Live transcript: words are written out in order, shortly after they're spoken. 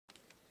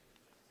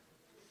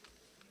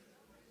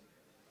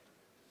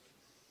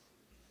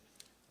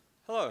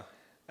Hello,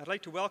 I'd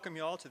like to welcome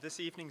you all to this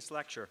evening's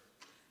lecture.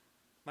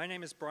 My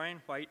name is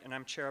Brian White and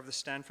I'm chair of the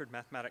Stanford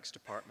Mathematics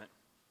Department.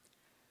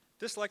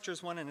 This lecture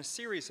is one in a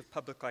series of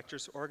public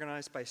lectures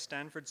organized by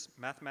Stanford's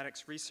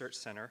Mathematics Research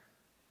Center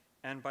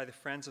and by the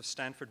Friends of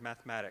Stanford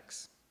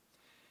Mathematics.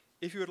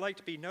 If you would like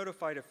to be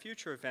notified of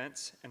future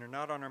events and are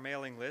not on our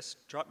mailing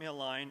list, drop me a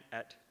line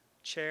at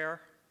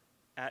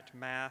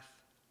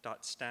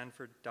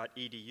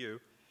chair@math.stanford.edu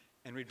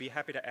and we'd be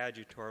happy to add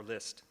you to our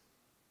list.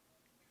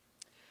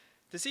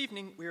 This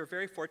evening, we are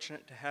very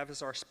fortunate to have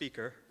as our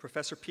speaker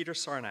Professor Peter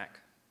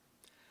Sarnak.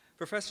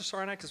 Professor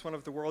Sarnak is one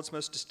of the world's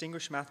most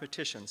distinguished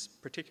mathematicians,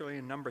 particularly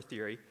in number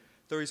theory,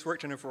 though he's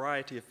worked in a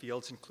variety of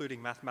fields, including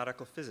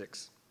mathematical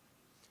physics.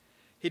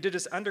 He did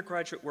his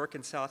undergraduate work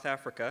in South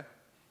Africa,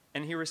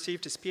 and he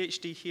received his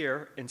PhD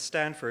here in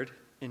Stanford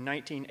in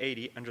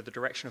 1980 under the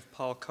direction of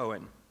Paul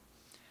Cohen.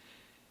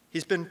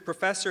 He's been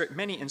professor at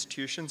many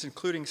institutions,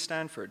 including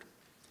Stanford.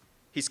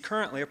 He's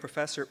currently a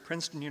professor at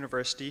Princeton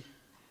University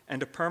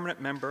and a permanent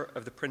member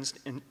of the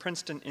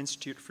Princeton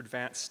Institute for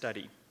Advanced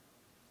Study.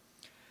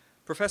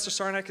 Professor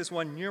Sarnak has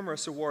won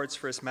numerous awards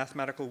for his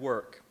mathematical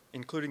work,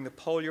 including the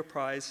Polyer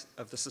Prize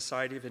of the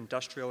Society of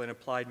Industrial and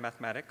Applied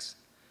Mathematics,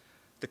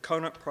 the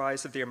Conant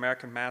Prize of the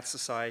American Math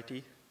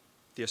Society,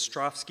 the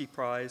Ostrovsky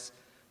Prize,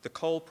 the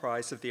Cole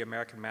Prize of the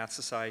American Math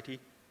Society,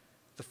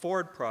 the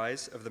Ford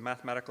Prize of the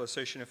Mathematical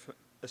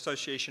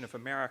Association of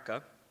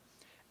America,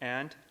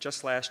 and,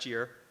 just last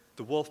year,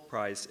 the Wolf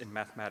Prize in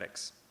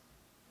Mathematics.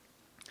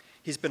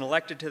 He's been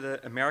elected to the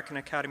American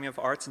Academy of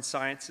Arts and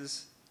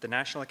Sciences, the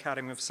National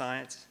Academy of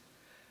Science,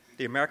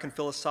 the American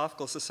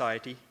Philosophical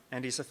Society,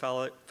 and he's a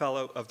fellow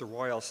of the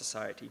Royal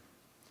Society.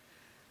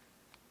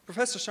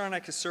 Professor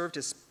Sarnak has served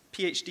as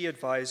PhD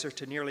advisor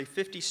to nearly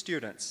 50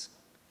 students,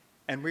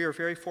 and we are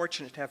very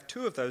fortunate to have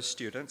two of those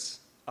students,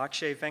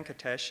 Akshay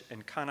Venkatesh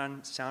and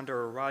Kannan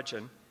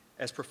Soundararajan,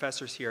 as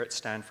professors here at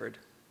Stanford.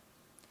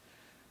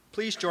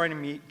 Please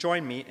join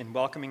me in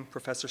welcoming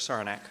Professor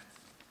Sarnak.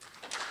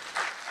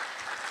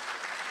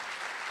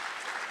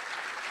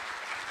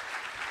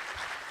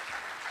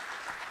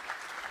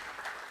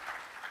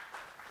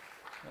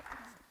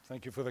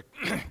 Thank you for the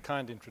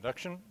kind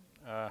introduction.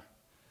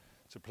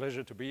 It's a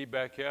pleasure to be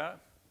back here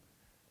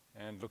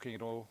and looking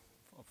at all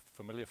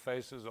familiar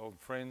faces, old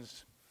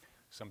friends,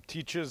 some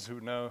teachers who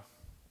know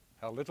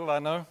how little I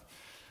know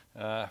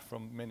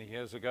from many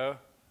years ago.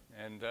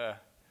 And to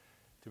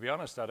be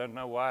honest, I don't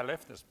know why I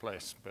left this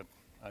place, but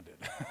I did.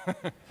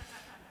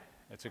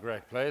 It's a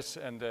great place,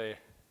 and the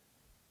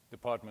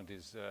department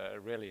is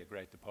really a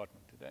great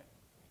department today.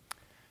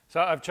 So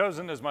I've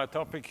chosen as my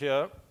topic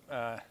here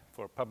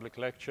for a public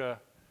lecture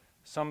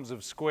sums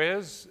of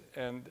squares,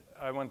 and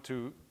I want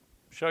to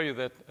show you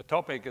that a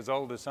topic as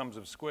old as sums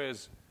of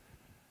squares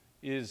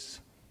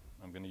is,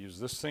 I'm going to use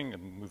this thing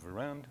and move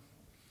around,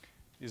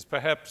 is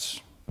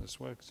perhaps,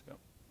 this works,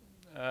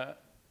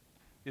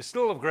 is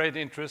still of great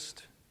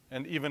interest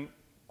and even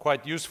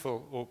quite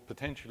useful or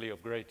potentially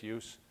of great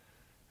use,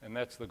 and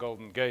that's the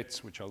Golden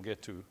Gates, which I'll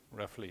get to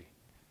roughly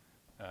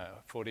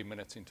 40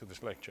 minutes into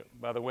this lecture.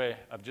 By the way,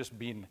 I've just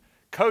been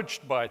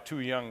coached by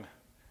two young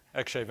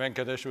Akshay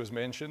Venkatesh was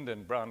mentioned,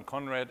 and Brown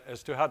Conrad,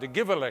 as to how to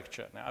give a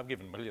lecture. Now, I've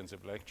given millions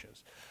of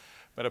lectures,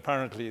 but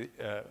apparently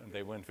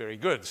they weren't very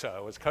good, so I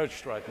was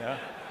coached right now,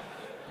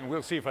 and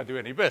we'll see if I do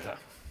any better.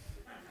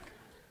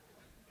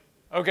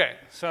 Okay,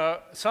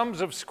 so sums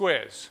of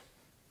squares.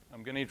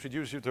 I'm going to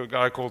introduce you to a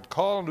guy called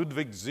Carl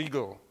Ludwig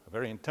Siegel, a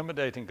very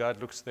intimidating guy. It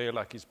looks there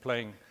like he's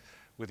playing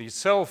with his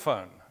cell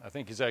phone. I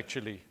think he's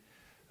actually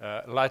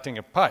lighting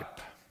a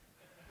pipe.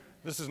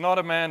 This is not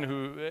a man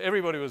who,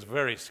 everybody was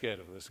very scared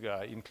of this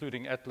guy,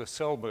 including Atlas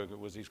Selberg, who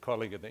was his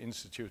colleague at the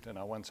Institute, and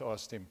I once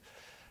asked him,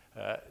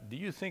 do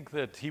you think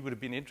that he would have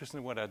been interested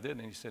in what I did?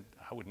 And he said,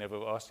 I would never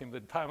have asked him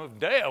the time of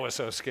day I was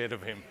so scared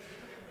of him.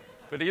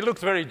 But he looked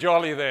very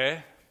jolly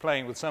there,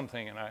 playing with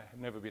something, and I've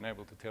never been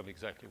able to tell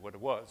exactly what it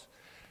was.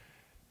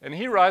 And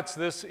he writes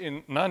this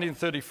in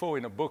 1934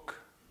 in a book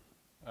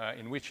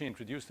in which he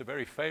introduced a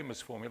very famous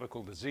formula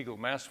called the Siegel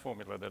mass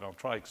formula that I'll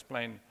try to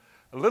explain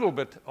a little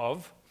bit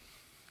of.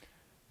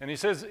 And he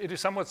says, it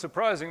is somewhat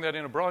surprising that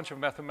in a branch of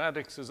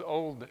mathematics as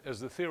old as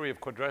the theory of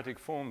quadratic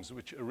forms,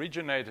 which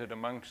originated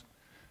amongst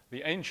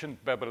the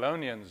ancient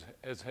Babylonians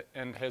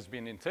and has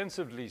been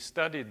intensively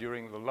studied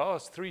during the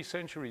last 3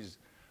 centuries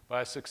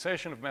by a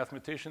succession of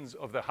mathematicians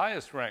of the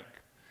highest rank,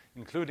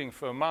 including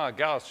Fermat,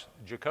 Gauss,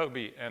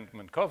 Jacobi, and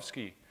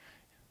Minkowski,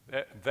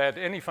 that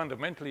any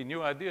fundamentally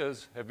new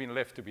ideas have been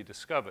left to be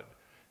discovered.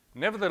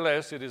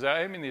 Nevertheless, it is our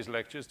aim in these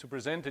lectures to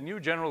present a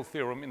new general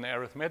theorem in the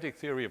arithmetic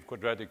theory of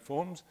quadratic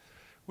forms,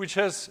 which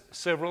has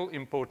several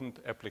important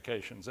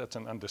applications. That's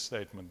an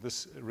understatement.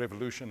 This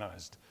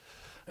revolutionized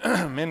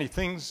many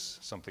things.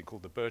 Something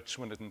called the Birch,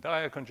 Swinnerton, and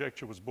Dyer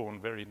conjecture was born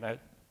very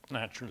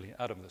naturally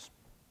out of this.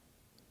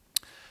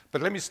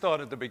 But let me start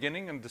at the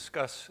beginning and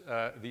discuss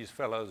these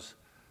fellows,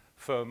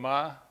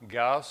 Fermat,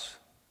 Gauss,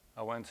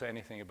 I won't say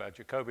anything about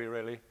Jacobi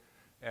really,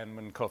 and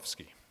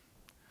Minkowski.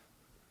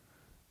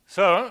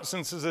 So,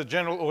 since it's a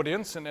general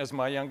audience, and as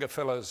my younger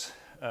fellows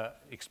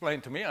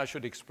explained to me, I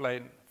should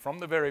explain from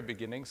the very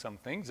beginning, some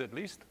things at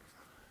least.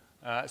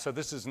 So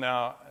this is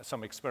now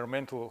some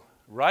experimental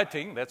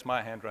writing. That's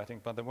my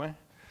handwriting, by the way,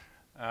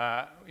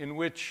 in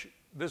which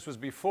this was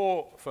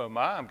before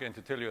Fermat. I'm going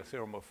to tell you a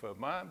theorem of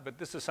Fermat, but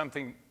this is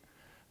something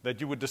that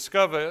you would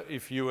discover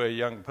if you were a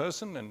young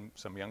person, and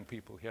some young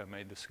people here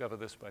may discover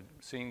this by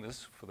seeing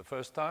this for the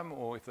first time,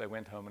 or if they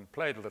went home and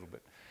played a little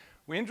bit.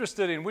 We're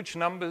interested in which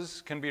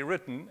numbers can be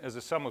written as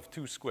a sum of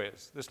two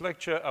squares. This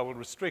lecture I will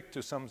restrict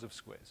to sums of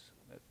squares.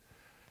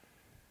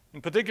 In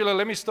particular,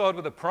 let me start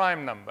with a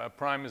prime number. A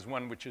prime is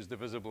one which is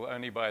divisible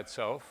only by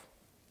itself,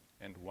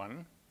 and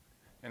 1.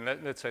 And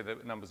let's say the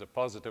numbers are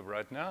positive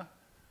right now.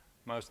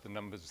 Most of the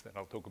numbers that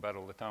I'll talk about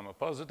all the time are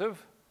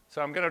positive.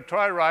 So I'm going to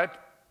try write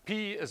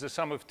P as a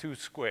sum of two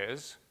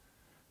squares.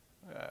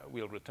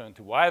 We'll return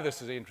to why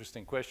this is an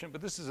interesting question,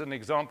 but this is an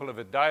example of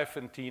a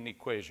Diophantine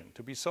equation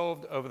to be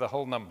solved over the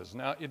whole numbers.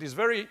 Now,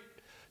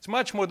 it's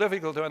much more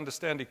difficult to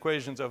understand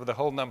equations over the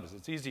whole numbers.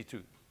 It's easy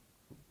to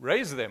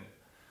raise them,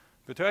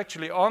 but to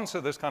actually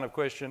answer this kind of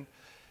question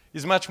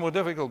is much more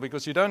difficult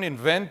because you don't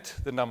invent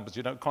the numbers.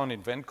 You can't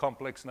invent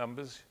complex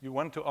numbers. You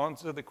want to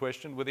answer the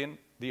question within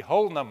the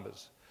whole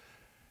numbers.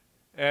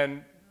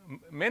 And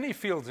many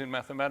fields in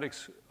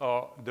mathematics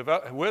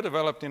were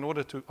developed in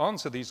order to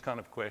answer these kind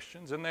of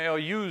questions, and they are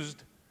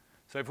used.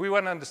 So if we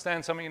want to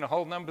understand something in the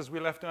whole numbers,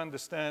 we'll have to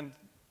understand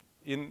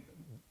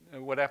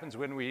what happens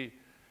when we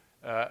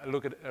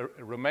look at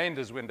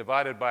remainders when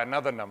divided by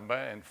another number,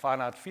 and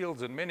finite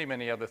fields and many,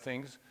 many other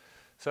things.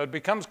 So it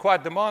becomes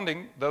quite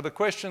demanding, though the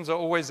questions are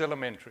always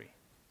elementary.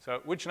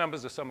 So which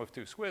numbers are sum of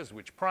two squares,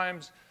 which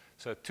primes?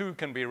 So 2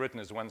 can be written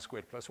as 1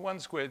 squared plus 1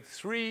 squared.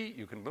 3,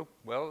 you can look,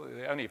 well,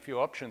 there are only a few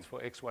options for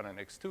x1 and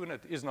x2, and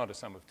it is not a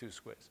sum of two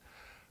squares.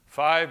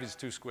 5 is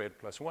 2 squared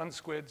plus 1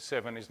 squared.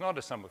 7 is not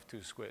a sum of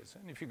two squares.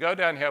 And if you go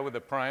down here with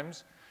the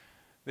primes,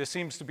 there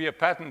seems to be a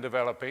pattern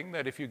developing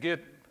that if you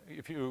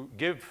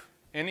give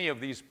any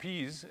of these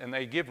p's and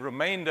they give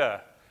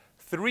remainder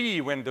 3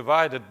 when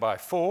divided by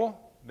 4,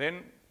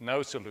 then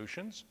no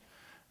solutions.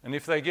 And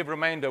if they give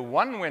remainder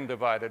 1 when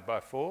divided by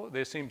 4,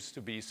 there seems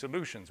to be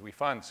solutions. We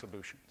find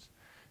solutions.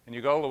 And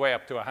you go all the way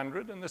up to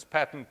 100, and this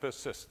pattern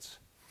persists.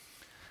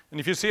 And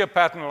if you see a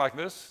pattern like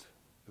this,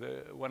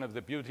 one of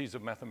the beauties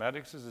of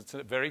mathematics is it's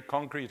a very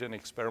concrete and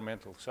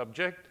experimental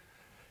subject.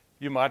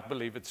 You might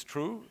believe it's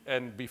true.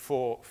 And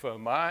before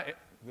Fermat,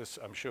 this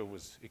I'm sure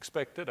was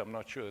expected. I'm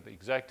not sure the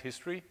exact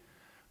history.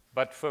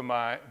 But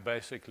Fermat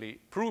basically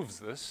proves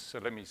this. So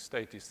let me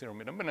state his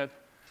theorem in a minute.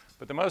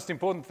 But the most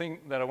important thing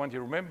that I want you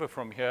to remember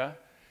from here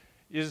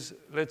is,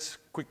 let's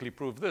quickly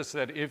prove this,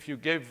 that if you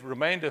give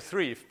remainder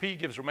 3, if P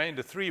gives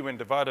remainder 3 when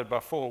divided by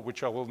 4,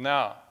 which I will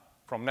now,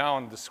 from now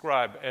on,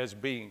 describe as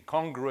being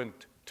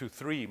congruent to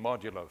 3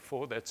 modulo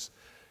 4, that's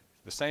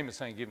the same as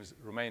saying gives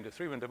remainder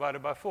 3 when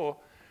divided by 4,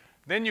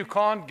 then you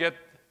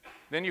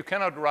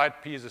cannot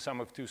write P as a sum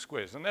of two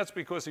squares. And that's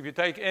because if you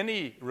take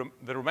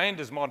the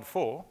remainders mod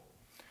 4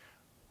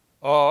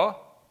 are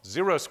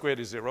 0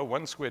 squared is 0,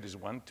 1 squared is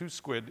 1, 2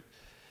 squared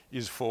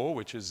is 4,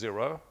 which is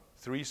 0,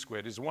 3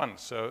 squared is 1.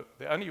 So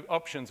the only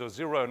options are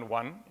 0 and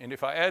 1, and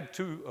if I add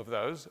 2 of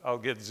those, I'll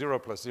get 0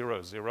 plus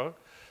 0, 0.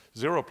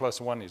 0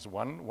 plus 1 is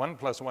 1, 1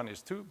 plus 1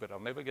 is 2, but I'll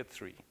never get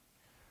 3.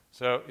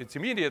 So it's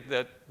immediate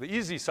that the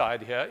easy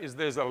side here is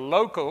there's a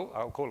local,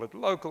 I'll call it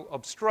local,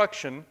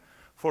 obstruction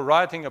for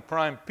writing a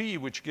prime P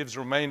which gives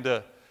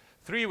remainder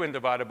 3 when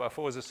divided by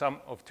 4 as a sum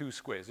of two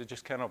squares. It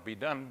just cannot be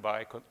done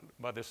by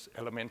this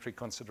elementary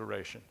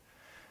consideration.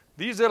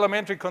 These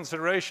elementary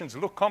considerations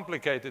look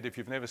complicated if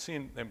you've never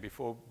seen them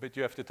before, but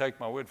you have to take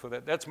my word for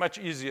that. That's much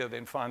easier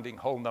than finding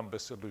whole number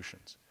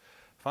solutions.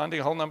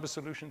 Finding whole number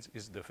solutions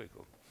is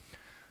difficult.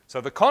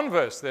 So the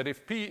converse, that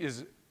if P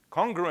is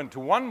congruent to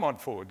 1 mod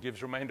 4, it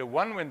gives remainder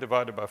 1 when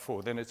divided by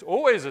 4, then it's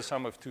always a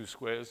sum of two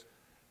squares.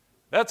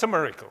 That's a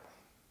miracle.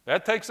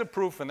 That takes a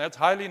proof, and that's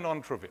highly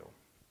non-trivial.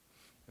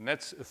 And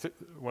that's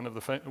one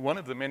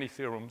of the many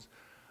theorems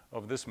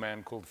of this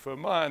man called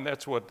Fermat, and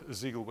that's what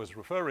Siegel was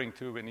referring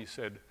to when he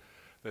said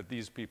that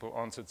these people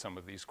answered some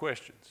of these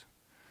questions.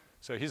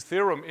 So his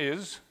theorem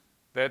is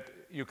that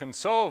you can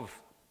solve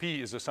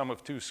P as a sum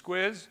of two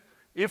squares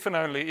if and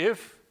only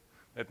if,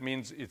 that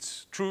means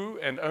it's true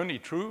and only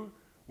true,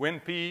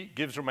 when P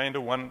gives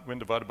remainder 1 when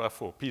divided by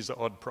 4. P is an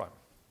odd prime.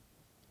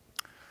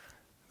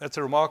 That's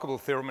a remarkable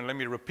theorem, and let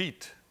me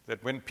repeat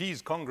that when P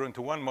is congruent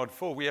to 1 mod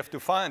 4, we have to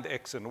find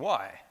X and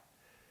Y.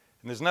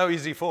 And there's no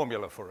easy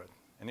formula for it.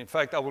 And in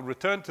fact, I will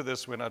return to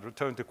this when I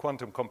return to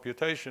quantum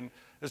computation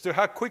as to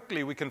how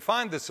quickly we can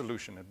find the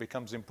solution. It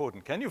becomes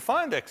important. Can you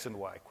find X and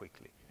Y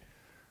quickly?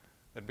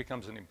 That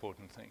becomes an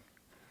important thing.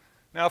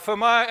 Now,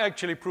 Fermat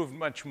actually proved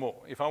much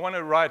more. If I want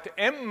to write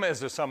M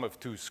as a sum of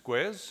two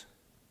squares,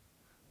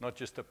 not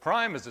just a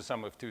prime as a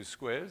sum of two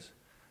squares,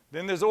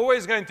 then there's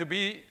always going to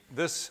be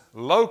this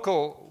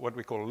local, what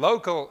we call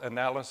local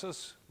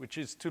analysis, which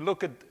is to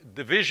look at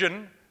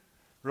division,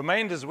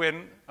 remainders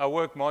when I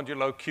work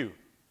modulo Q.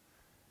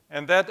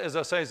 And that, as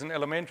I say, is an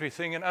elementary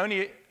thing, and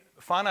only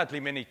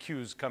finitely many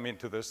Q's come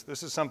into this.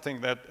 This is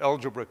something that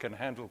algebra can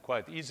handle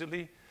quite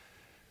easily.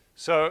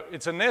 So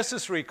it's a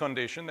necessary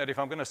condition that if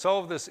I'm going to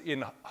solve this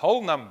in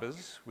whole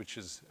numbers, which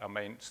is our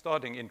main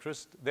starting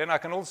interest, then I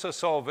can also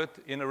solve it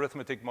in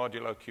arithmetic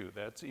modulo q.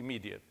 That's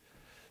immediate.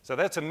 So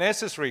that's a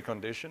necessary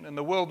condition, and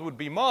the world would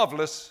be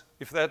marvelous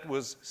if that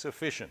was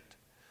sufficient.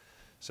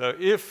 So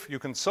if you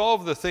can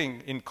solve the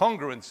thing in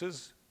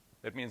congruences,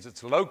 that means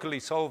it's locally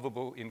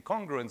solvable in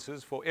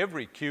congruences for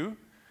every q,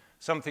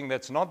 something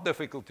that's not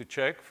difficult to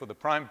check. For the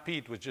prime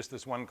Pete with just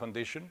this one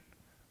condition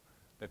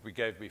that we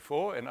gave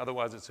before, and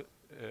otherwise it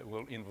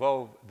will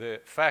involve the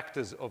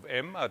factors of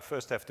m. I'd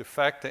first have to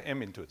factor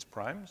m into its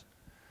primes.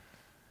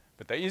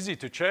 But they're easy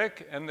to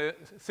check, and the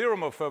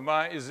theorem of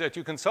Fermat is that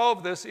you can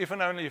solve this if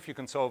and only if you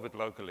can solve it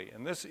locally.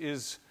 And this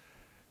is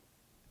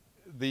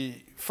the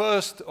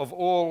first of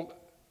all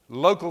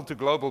local to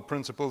global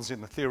principles in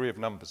the theory of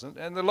numbers.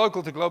 And the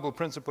local to global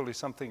principle is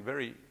something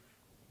very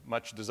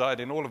much desired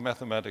in all of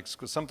mathematics,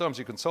 because sometimes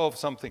you can solve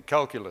something,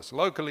 calculus,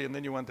 locally, and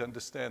then you want to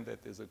understand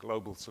that there's a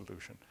global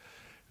solution.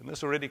 And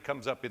this already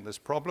comes up in this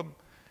problem,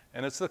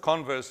 and it's the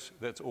converse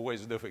that's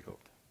always difficult.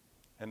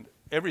 And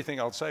everything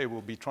I'll say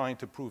will be trying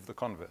to prove the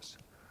converse.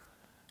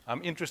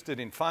 I'm interested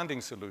in finding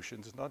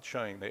solutions, not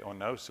showing there are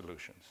no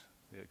solutions.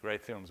 There are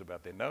great theorems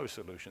about there are no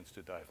solutions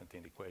to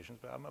Diophantine equations,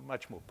 but I'm a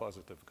much more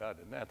positive guy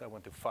than that. I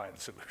want to find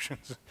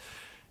solutions.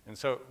 And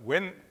so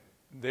when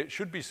there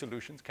should be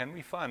solutions, can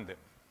we find them?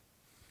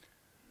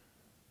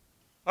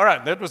 All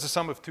right, that was the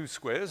sum of two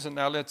squares, and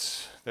now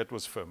that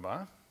was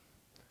Fermat.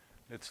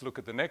 Let's look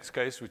at the next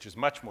case, which is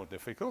much more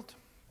difficult.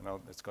 And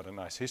it's got a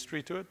nice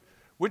history to it.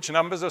 Which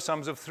numbers are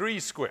sums of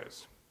three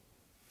squares?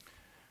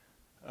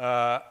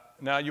 Now,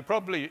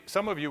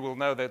 some of you will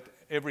know that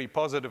every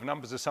positive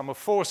number is a sum of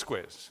four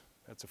squares.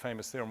 That's a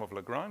famous theorem of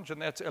Lagrange,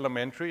 and that's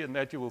elementary, and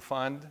that you will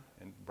find,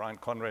 and Brian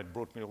Conrad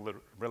brought me all the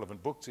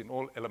relevant books, in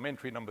all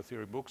elementary number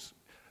theory books.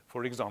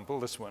 For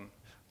example, this one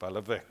by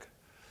Levesque.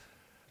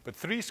 But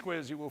three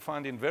squares you will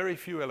find in very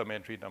few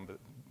elementary number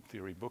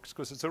theory books,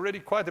 because it's already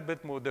quite a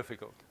bit more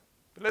difficult.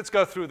 But let's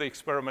go through the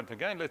experiment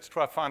again. Let's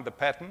try to find the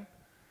pattern.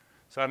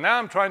 So now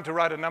I'm trying to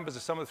write a number as a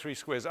sum of three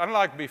squares.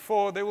 Unlike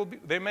before,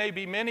 there may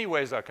be many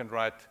ways I can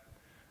write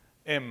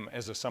m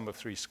as a sum of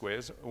three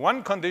squares.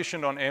 One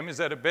condition on m is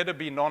that it better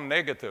be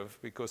non-negative,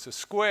 because a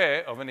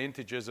square of an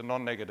integer is a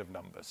non-negative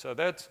number. So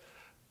that's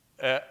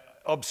an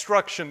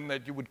obstruction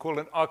that you would call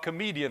an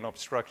Archimedean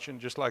obstruction,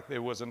 just like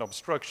there was an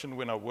obstruction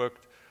when I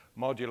worked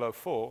modulo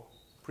 4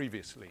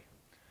 previously.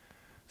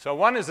 So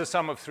one is the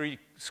sum of three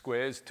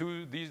squares.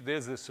 Two,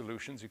 there's the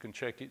solutions. You can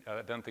check it.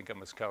 I don't think I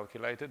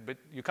miscalculated. But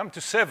you come to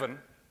 7,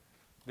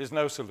 there's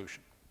no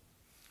solution.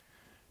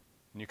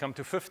 And you come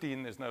to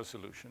 15, there's no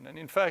solution. And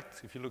in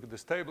fact, if you look at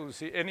this table, you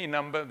see any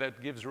number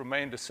that gives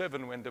remainder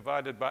 7 when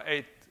divided by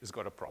 8 has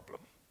got a problem.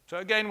 So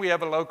again, we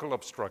have a local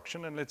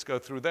obstruction, and let's go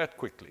through that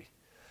quickly.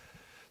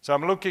 So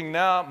I'm looking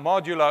now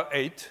modulo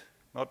 8,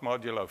 not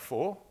modulo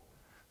 4.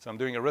 So I'm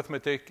doing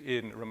arithmetic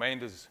in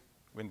remainders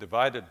when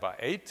divided by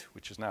 8,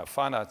 which is now a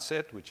finite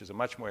set, which is a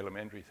much more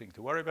elementary thing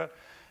to worry about.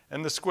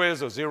 And the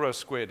squares are 0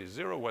 squared is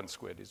 0, 1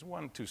 squared is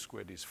 1, 2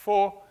 squared is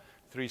 4,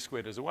 3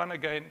 squared is 1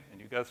 again,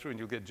 and you go through and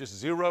you'll get just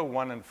 0,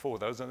 1, and 4.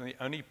 Those are the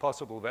only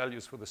possible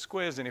values for the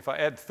squares, and if I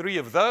add 3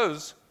 of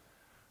those,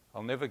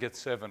 I'll never get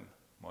 7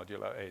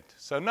 modulo 8.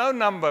 So no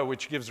number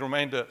which gives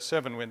remainder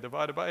 7 when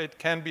divided by 8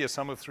 can be a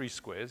sum of three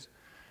squares,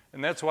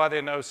 and that's why there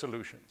are no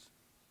solutions.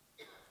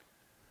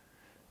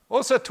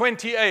 Also,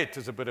 28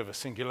 is a bit of a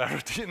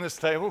singularity in this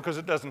table because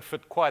it doesn't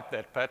fit quite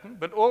that pattern,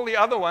 but all the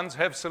other ones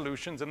have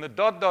solutions, and the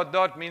dot, dot,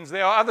 dot means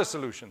there are other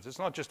solutions. It's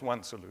not just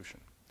one solution.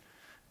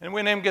 And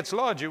when m gets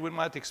larger, we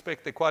might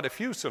expect there are quite a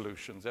few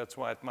solutions. That's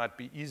why it might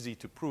be easy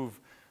to prove,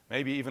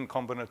 maybe even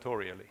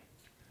combinatorially.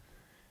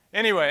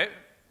 Anyway,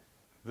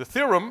 the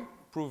theorem,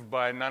 proved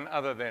by none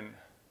other than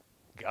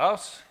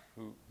Gauss,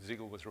 who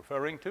Siegel was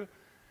referring to,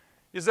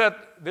 is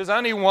that there's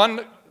only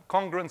one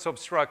congruence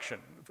obstruction.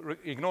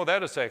 Ignore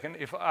that a second.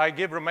 If I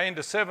give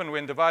remainder 7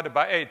 when divided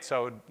by 8,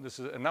 so this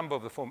is a number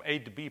of the form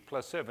 8b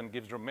plus 7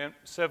 gives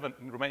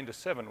remainder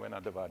 7 when I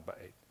divide by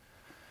 8.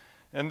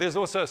 And there's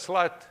also a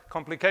slight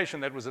complication.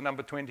 That was the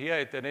number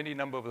 28, that any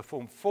number of the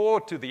form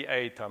 4 to the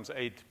a times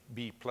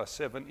 8b plus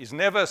 7 is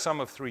never a sum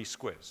of three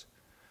squares.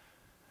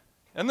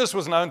 And this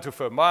was known to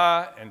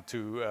Fermat and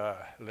to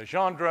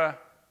Legendre,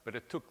 but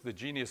it took the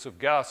genius of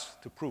Gauss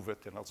to prove it,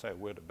 and I'll say a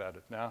word about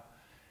it now.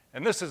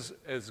 And this is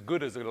as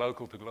good as a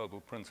local to global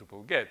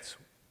principle gets.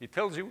 It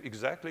tells you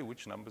exactly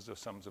which numbers are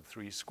sums of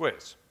three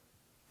squares.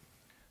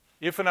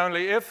 If and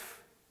only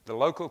if the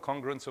local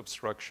congruence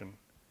obstruction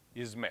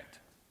is met.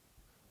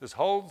 This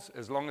holds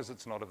as long as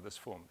it's not of this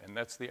form, and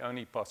that's the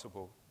only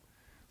possible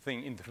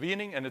thing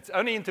intervening, and it's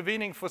only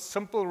intervening for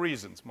simple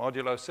reasons,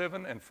 modulo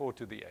 7 and 4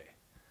 to the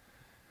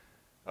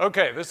a.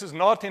 Okay, this is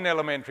not in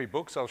elementary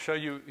books. I'll show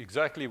you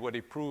exactly what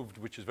he proved,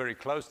 which is very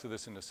close to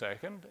this in a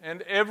second.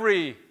 And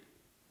every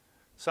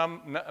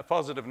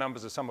positive number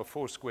is a sum of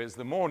four squares.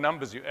 The more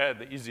numbers you add,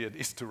 the easier it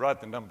is to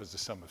write the number as a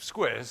sum of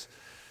squares.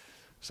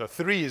 So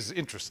 3 is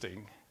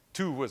interesting.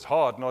 2 was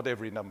hard. Not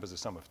every number is a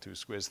sum of two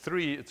squares.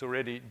 3, it's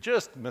already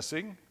just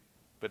missing,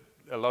 but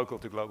a local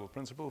to global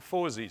principle.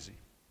 4 is easy.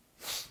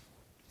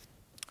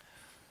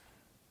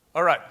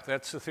 All right,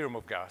 that's the theorem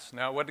of Gauss.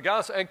 Now, what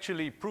Gauss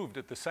actually proved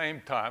at the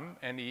same time,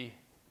 and he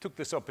took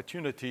this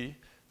opportunity,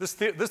 this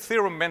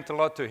theorem meant a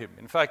lot to him.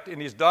 In fact, in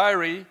his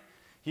diary,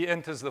 he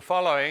enters the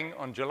following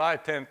on July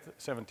 10th,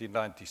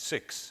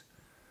 1796.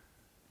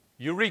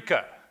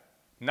 Eureka,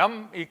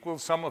 num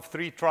equals sum of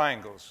three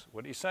triangles.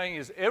 What he's saying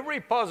is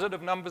every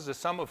positive number is a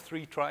sum of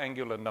three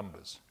triangular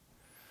numbers.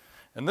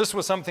 And this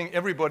was something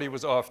everybody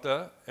was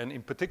after, and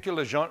in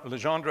particular,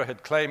 Legendre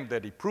had claimed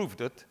that he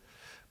proved it,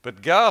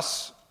 but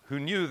Gauss, who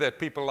knew that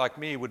people like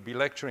me would be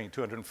lecturing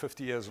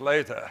 250 years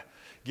later,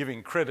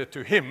 giving credit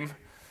to him,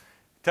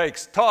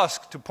 takes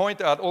task to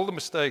point out all the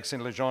mistakes in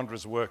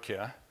Legendre's work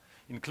here,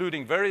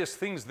 including various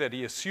things that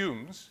he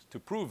assumes to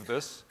prove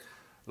this,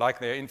 like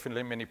there are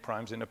infinitely many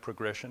primes in a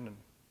progression and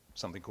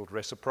something called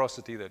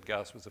reciprocity that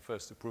Gauss was the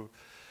first to prove.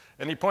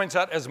 And he points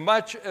out as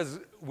much as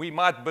we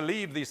might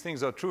believe these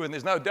things are true, and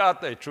there's no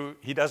doubt they're true,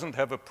 he doesn't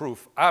have a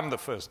proof. I'm the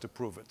first to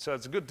prove it. So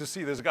it's good to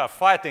see this guy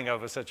fighting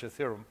over such a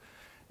theorem.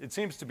 It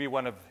seems to be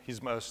one of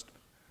his most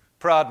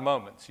proud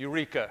moments.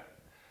 Eureka.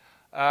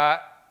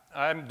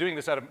 I'm doing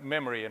this out of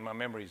memory, and my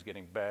memory is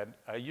getting bad.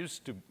 I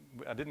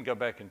didn't go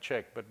back and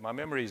check, but my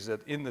memory is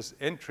that in this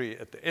entry,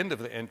 at the end of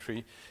the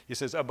entry, he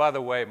says, oh, by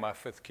the way, my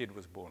fifth kid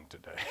was born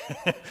today.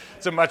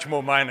 It's a much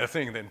more minor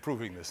thing than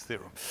proving this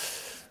theorem.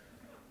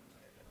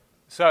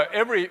 So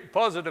every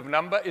positive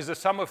number is a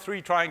sum of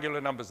three triangular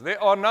numbers.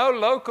 There are no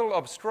local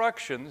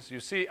obstructions, you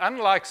see,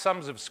 unlike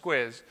sums of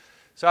squares.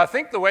 So I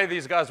think the way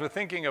these guys were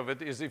thinking of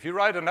it is if you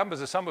write a number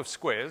as a sum of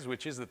squares,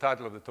 which is the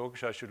title of the talk,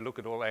 so I should look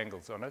at all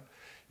angles on it,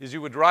 is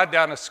you would write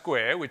down a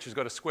square, which has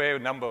got a square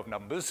number of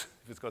numbers,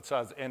 if it's got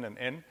size n,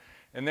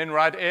 and then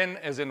write n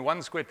as in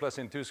 1 squared plus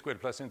n 2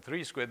 squared plus n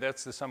 3 squared.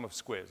 That's the sum of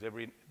squares.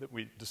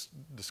 We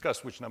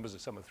discussed which number is the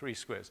sum of three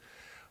squares.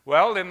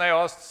 Well, then they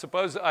asked,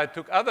 suppose I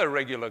took other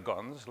regular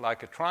gons,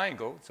 like a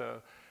triangle,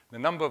 so the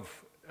number of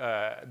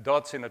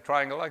dots in a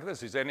triangle like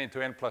this is n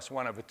into n plus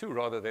 1 over 2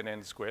 rather than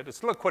n squared. It's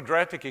still a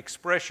quadratic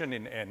expression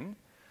in n,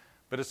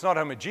 but it's not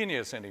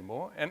homogeneous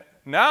anymore. And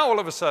now, all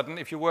of a sudden,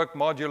 if you work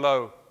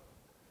modulo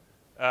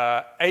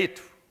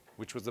 8,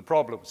 which was the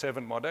problem,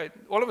 7 mod 8,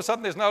 all of a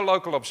sudden there's no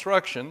local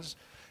obstructions.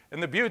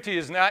 And the beauty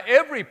is now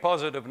every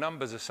positive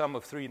number is a sum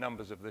of three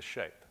numbers of this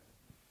shape.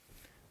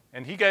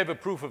 And he gave a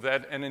proof of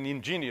that, and an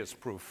ingenious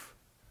proof.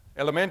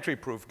 Elementary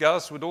proof.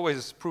 Gauss would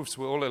always, proofs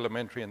were all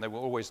elementary, and they were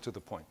always to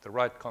the point, the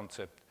right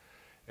concept.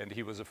 And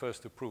he was the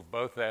first to prove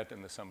both that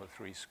and the sum of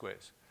three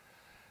squares.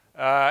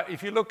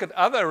 If you look at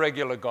other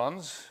regular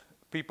gons,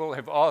 people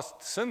have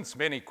asked since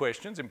many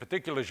questions, in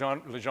particular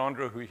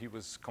Legendre, who he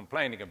was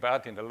complaining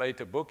about in a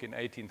later book in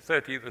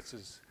 1830. This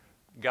is,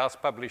 Gauss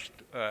published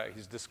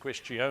his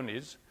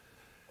Disquestiones.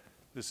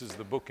 This is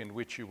the book in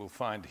which you will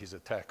find his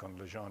attack on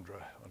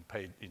Legendre on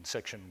page, in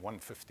section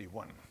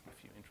 151,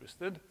 if you're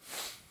interested.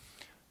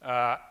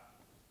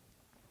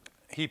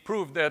 He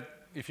proved that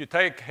if you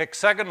take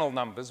hexagonal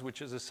numbers,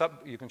 which is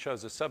you can show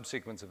as a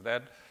subsequence of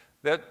that,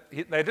 they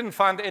didn't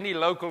find any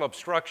local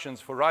obstructions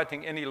for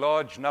writing any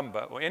large number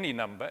or any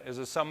number as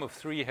a sum of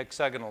three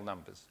hexagonal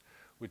numbers,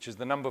 which is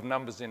the number of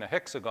numbers in a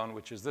hexagon,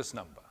 which is this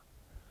number.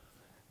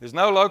 There's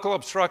no local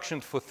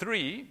obstruction for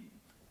three,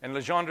 and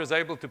Legendre is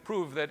able to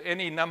prove that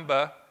any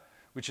number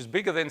which is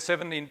bigger than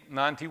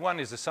 1791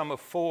 is a sum of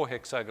four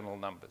hexagonal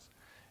numbers.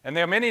 And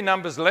there are many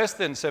numbers less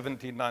than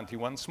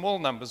 1791, small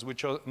numbers,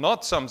 which are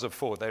not sums of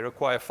four. They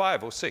require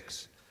 5 or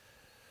 6.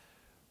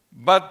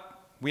 But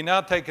we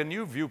now take a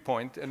new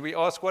viewpoint, and we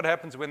ask what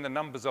happens when the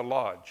numbers are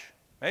large.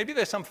 Maybe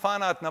there's some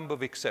finite number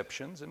of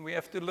exceptions, and we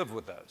have to live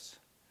with those.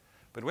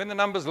 But when the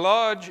number's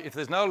large, if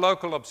there's no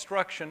local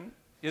obstruction,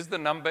 is the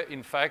number,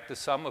 in fact, a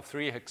sum of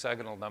three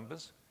hexagonal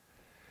numbers?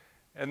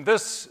 And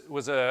this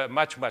was a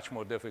much, much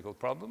more difficult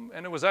problem,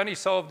 and it was only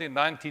solved in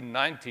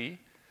 1990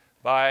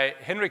 by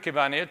Henrik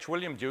Ivanich,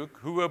 William Duke,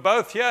 who were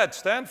both here at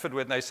Stanford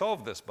when they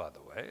solved this, by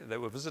the way. They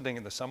were visiting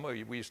in the summer.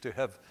 We used to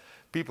have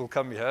people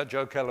come here.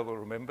 Joe Keller will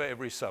remember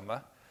every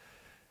summer.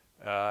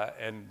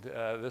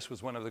 This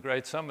was one of the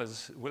great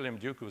summers. William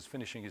Duke, who was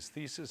finishing his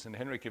thesis, and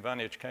Henrik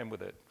Ivanich came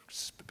with a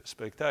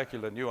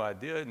spectacular new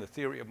idea in the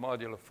theory of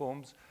modular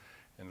forms,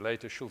 and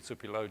later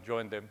Schulze-Pilote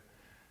joined them,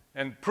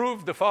 and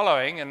proved the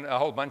following, and a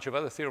whole bunch of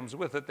other theorems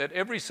with it, that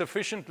every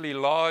sufficiently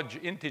large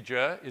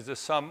integer is a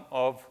sum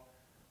of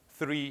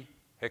three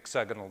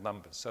hexagonal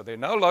numbers. So there are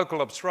no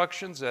local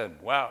obstructions, and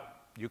wow,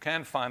 you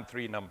can find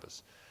three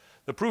numbers.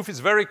 The proof is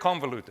very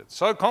convoluted,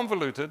 so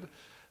convoluted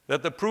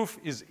that the proof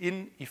is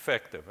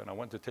ineffective, and I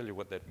want to tell you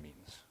what that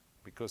means,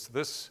 because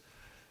this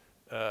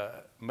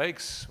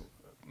makes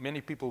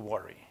many people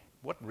worry.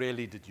 What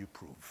really did you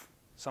prove?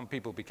 Some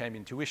people became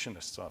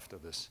intuitionists after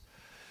this.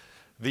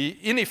 The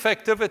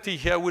ineffectivity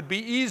here would be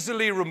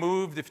easily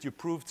removed if you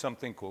proved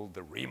something called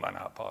the Riemann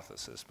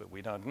hypothesis, but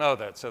we don't know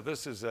that. So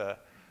this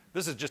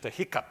is just a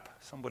hiccup.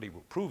 Somebody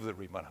will prove the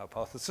Riemann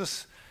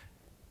hypothesis,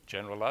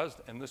 generalized,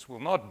 and this will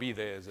not be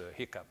there as a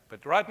hiccup.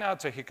 But right now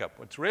it's a hiccup.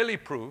 What's really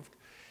proved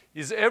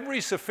is every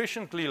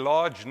sufficiently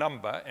large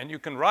number, and you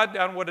can write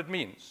down what it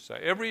means. So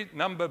every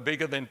number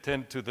bigger than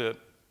 10 to the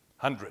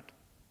 100.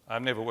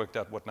 I've never worked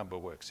out what number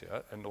works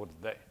here, and nor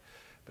did they.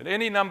 But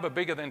any number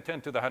bigger than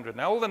 10 to the 100.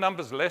 Now, all the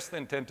numbers less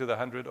than 10 to the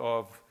 100 are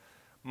of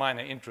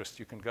minor interest.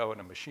 You can go on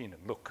a machine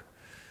and look.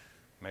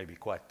 Maybe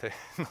quite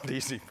not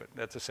easy, but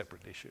that's a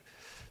separate issue.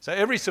 So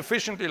every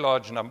sufficiently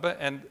large number,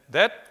 and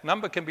that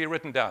number can be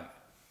written down.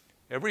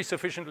 Every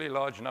sufficiently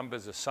large number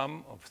is a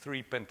sum of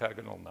 3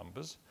 pentagonal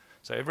numbers.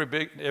 So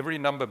every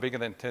number bigger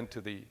than 10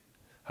 to the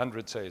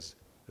 100, say, is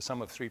the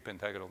sum of 3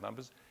 pentagonal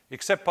numbers,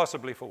 except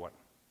possibly for 1.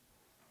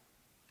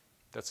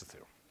 That's the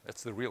theorem.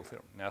 That's the real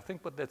theorem. Now,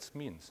 think what that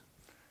means.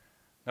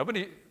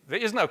 There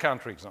is no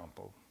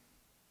counterexample.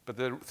 But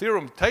the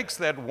theorem takes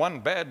that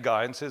one bad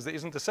guy and says there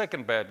isn't a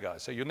second bad guy.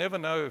 So you never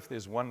know if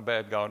there's one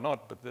bad guy or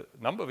not, but the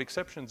number of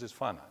exceptions is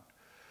finite.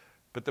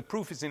 But the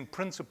proof is in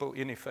principle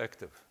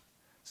ineffective.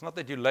 It's not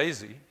that you're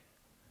lazy.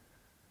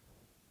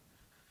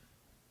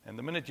 And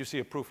the minute you see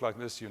a proof like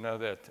this, you know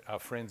that our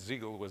friend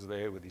Siegel was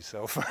there with his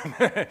cell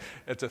phone.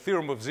 It's a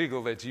theorem of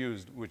Siegel that's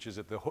used, which is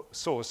at the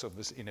source of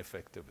this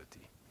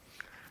ineffectivity.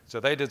 So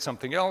they did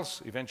something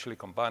else, eventually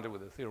combined it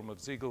with the theorem of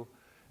Siegel,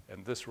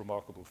 and this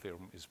remarkable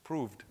theorem is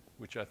proved,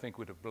 which I think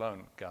would have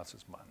blown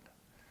Gauss's mind.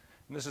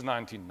 And this is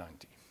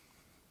 1990.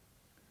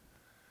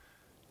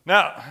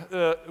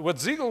 Now,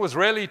 what Siegel was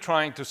really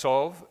trying to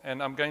solve,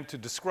 and I'm going to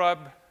describe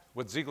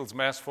what Siegel's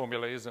mass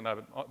formula is, and I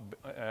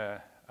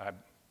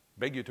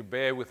beg you to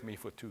bear with me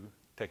for 2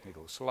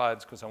 technical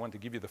slides, because I want to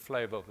give you the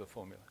flavor of the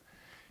formula.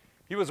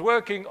 He was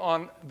working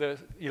on the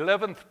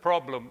 11th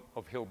problem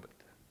of Hilbert.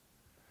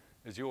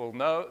 As you all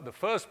know, the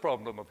first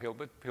problem of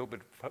Hilbert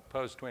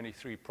posed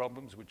 23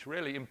 problems, which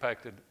really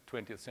impacted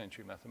 20th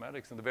century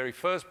mathematics. And the very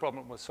first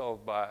problem was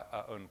solved by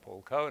our own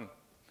Paul Cohen.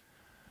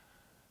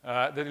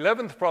 The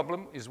 11th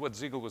problem is what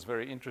Siegel was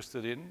very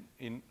interested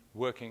in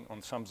working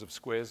on sums of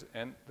squares.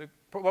 And the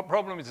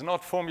problem is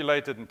not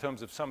formulated in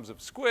terms of sums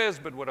of squares,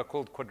 but what are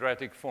called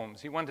quadratic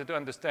forms. He wanted to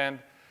understand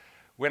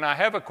when I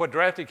have a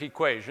quadratic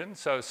equation,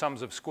 so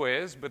sums of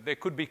squares, but there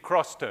could be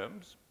cross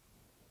terms.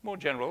 More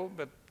general,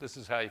 but this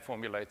is how he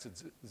formulates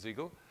it,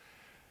 Siegel.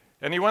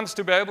 And he wants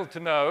to be able to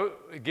know,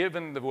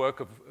 given the work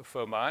of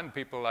Fermat and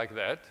people like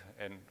that,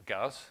 and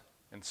Gauss,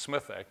 and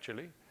Smith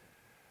actually,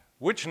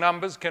 which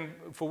numbers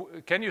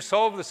can you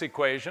solve this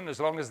equation as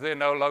long as there are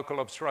no local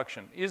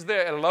obstruction? Is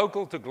there a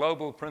local to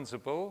global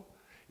principle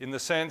in the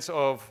sense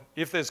of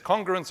if there's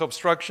congruence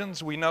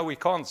obstructions, we know we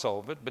can't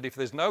solve it, but if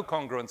there's no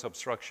congruence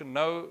obstruction,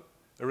 no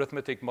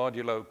arithmetic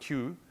modulo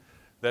Q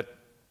that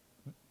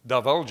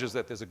divulges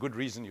that there's a good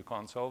reason you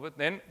can't solve it,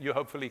 then you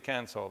hopefully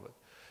can solve it.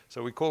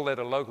 So we call that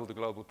a local to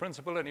global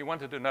principle, and he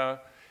wanted to know,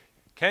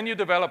 can you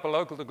develop a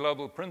local to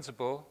global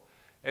principle?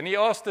 And he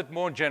asked it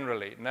more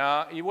generally.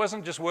 Now, he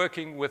wasn't just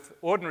working with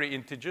ordinary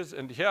integers,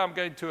 and here I'm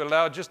going to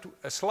allow just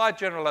a slight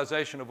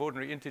generalization of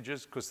ordinary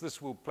integers, because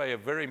this will play a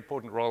very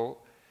important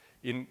role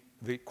in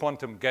the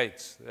quantum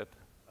gates that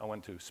I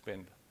want to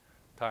spend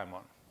time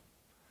on.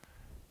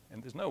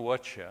 And there's no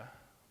watch here,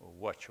 or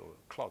watch, or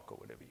clock, or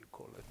whatever you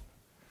call it.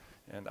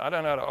 And I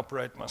don't know how to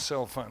operate my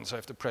cell phone, so I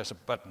have to press a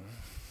button.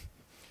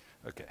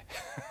 Okay.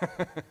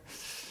 It'd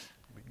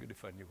be good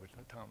if I knew what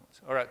the time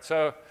was. All right,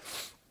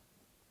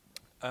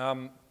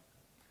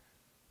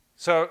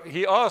 so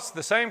he asked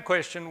the same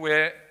question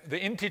where the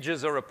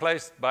integers are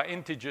replaced by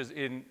integers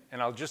in,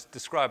 and I'll just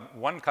describe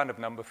one kind of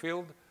number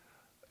field.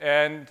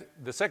 And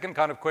the second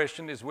kind of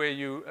question is where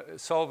you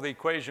solve the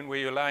equation where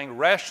you're allowing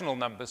rational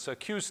numbers. So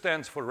Q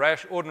stands for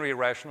ordinary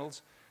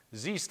rationals,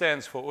 Z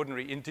stands for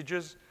ordinary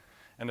integers.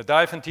 And a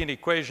Diophantine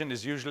equation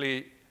is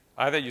usually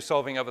either you're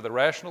solving over the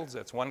rationals,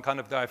 that's one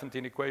kind of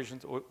Diophantine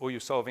equations, or you're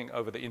solving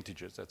over the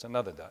integers, that's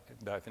another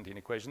Diophantine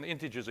equation. The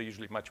integers are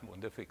usually much more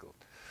difficult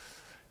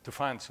to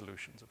find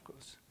solutions, of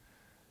course.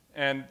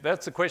 And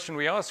that's the question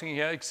we're asking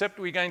here, except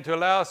we're going to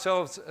allow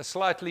ourselves a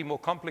slightly more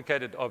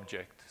complicated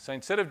object. So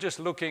instead of just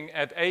looking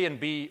at A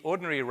and B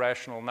ordinary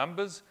rational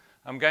numbers,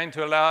 I'm going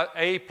to allow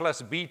A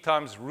plus B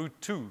times root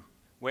 2,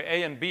 where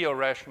A and B are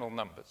rational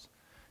numbers.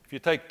 If you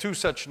take 2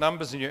 such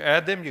numbers and you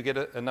add them, you get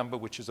a number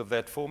which is of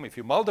that form. If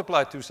you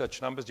multiply 2 such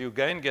numbers, you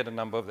again get a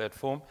number of that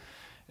form.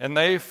 And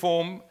they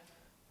form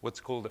what's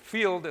called a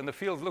field, and the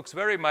field looks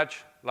very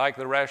much like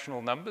the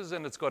rational numbers,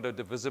 and it's got a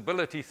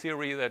divisibility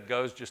theory that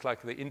goes just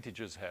like the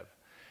integers have.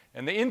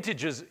 And the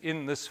integers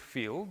in this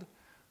field,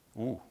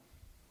 the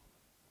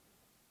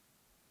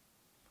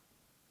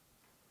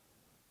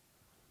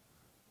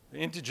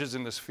integers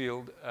in this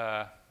field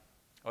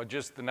are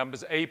just the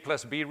numbers A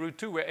plus B root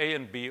 2, where A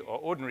and B are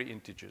ordinary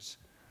integers.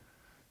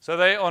 So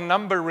they are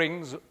number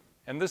rings,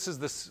 and this is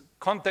the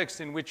context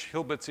in which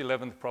Hilbert's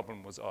 11th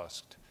problem was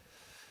asked.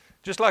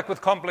 Just like with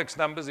complex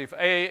numbers, if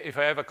I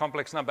have a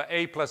complex number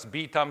A plus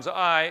B times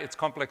I, its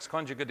complex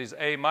conjugate is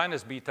A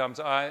minus B times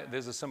I.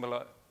 There's a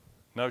similar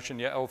notion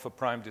here. Alpha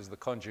primed is the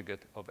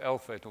conjugate of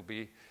alpha. It will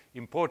be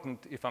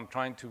important if I'm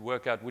trying to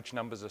work out which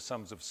numbers are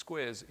sums of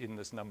squares in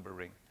this number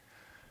ring.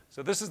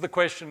 So this is the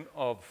question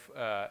of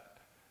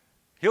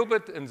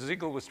Hilbert, and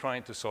Siegel was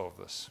trying to solve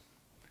this.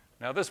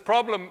 Now, this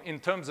problem, in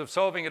terms of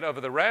solving it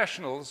over the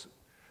rationals,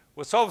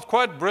 was solved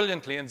quite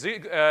brilliantly, and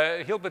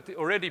Hilbert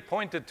already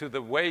pointed to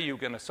the way you're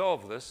going to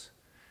solve this.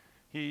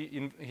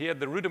 he had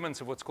the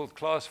rudiments of what's called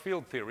class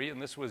field theory,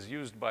 and this was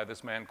used by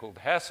this man called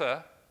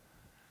Hasse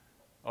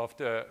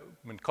after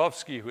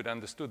Minkowski, who had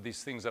understood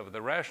these things over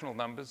the rational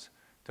numbers,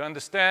 to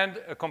understand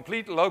a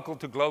complete local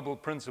to global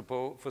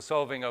principle for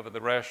solving over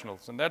the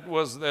rationals. And that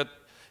was that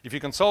if you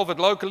can solve it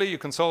locally, you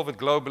can solve it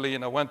globally,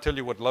 and I won't tell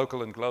you what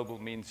local and global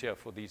means here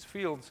for these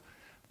fields,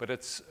 but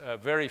it's a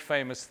very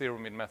famous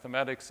theorem in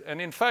mathematics. And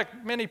in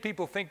fact, many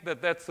people think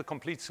that that's the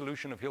complete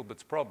solution of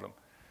Hilbert's problem.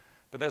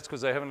 But that's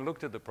because they haven't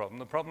looked at the problem.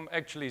 The problem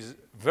actually is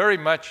very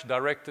much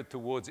directed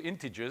towards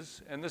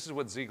integers, and this is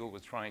what Siegel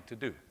was trying to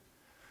do.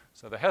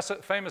 So the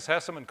famous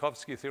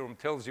Hasse-Minkowski theorem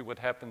tells you what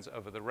happens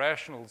over the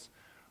rationals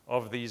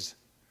of these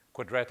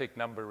quadratic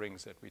number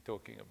rings that we're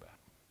talking about.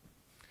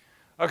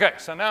 Okay,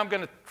 so now I'm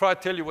going to try to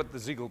tell you what the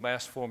Siegel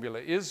mass formula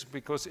is,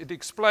 because it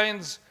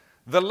explains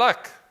the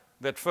luck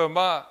that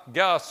Fermat,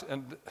 Gauss,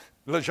 and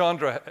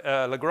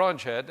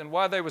Lagrange had, and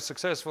why they were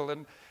successful.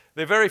 And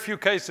there are very few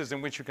cases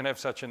in which you can have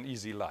such an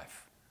easy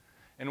life,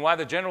 and why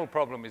the general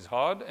problem is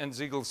hard, and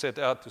Siegel set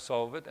out to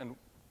solve it, and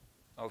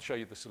I'll show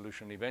you the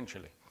solution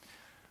eventually.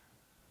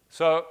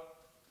 So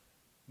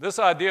this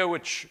idea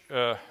which,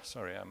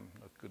 sorry, I'm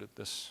not good at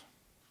this.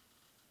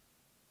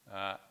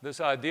 This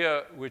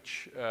idea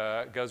which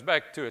goes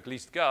back to at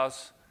least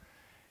Gauss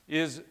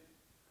is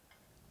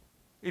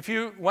if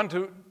you want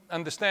to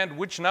understand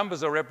which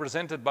numbers are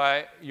represented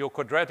by your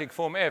quadratic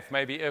form f,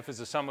 maybe f is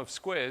a sum of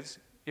squares,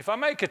 if I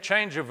make a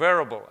change of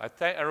variable,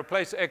 I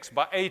replace x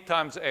by a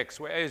times x,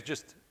 where a is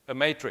just a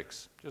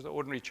matrix, just an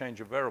ordinary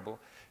change of variable,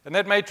 and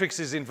that matrix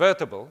is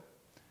invertible,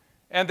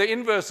 and the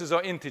inverses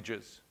are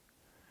integers,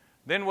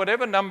 then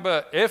whatever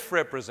number f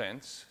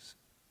represents,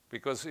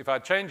 because if I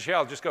change here,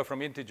 I'll just go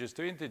from integers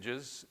to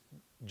integers,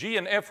 g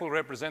and f will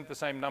represent the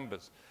same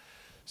numbers.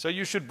 So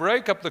you should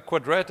break up the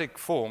quadratic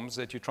forms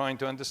that you're trying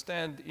to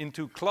understand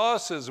into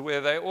classes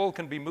where they all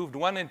can be moved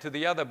one into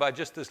the other by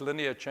just this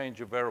linear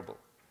change of variable.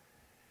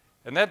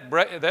 And that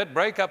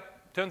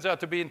breakup turns out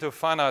to be into a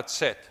finite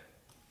set.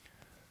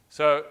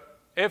 So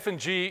f and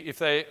g, if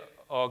they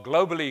are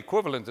globally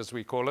equivalent, as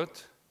we call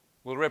it,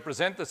 will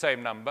represent the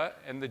same number.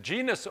 And the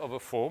genus of a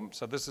form,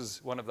 so this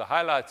is one of the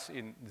highlights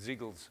in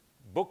Siegel's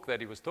book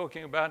that he was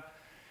talking about,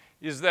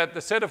 is that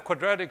the set of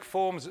quadratic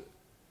forms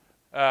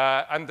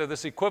under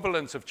this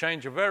equivalence of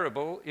change of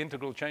variable,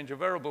 integral change of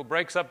variable,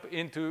 breaks up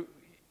into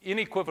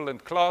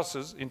inequivalent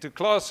classes,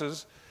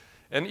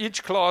 and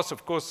each class,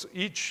 of course,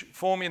 each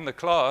form in the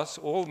class,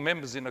 all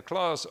members in a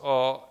class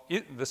are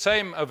the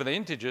same over the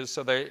integers,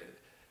 so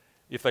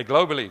if they're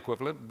globally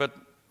equivalent, but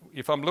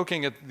if I'm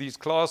looking at these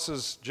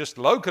classes just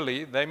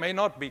locally, they may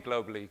not be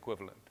globally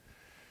equivalent.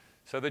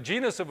 So the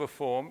genus of a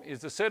form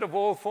is the set of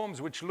all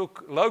forms which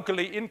look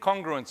locally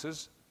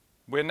incongruences,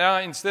 where now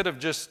instead of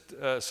just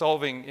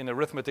solving in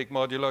arithmetic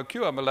modulo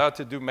q, I'm allowed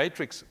to do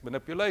matrix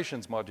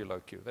manipulations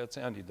modulo q. That's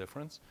the only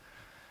difference.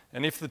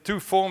 And if the two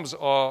forms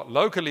are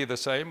locally the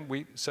same,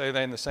 we say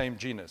they're in the same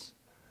genus.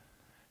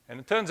 And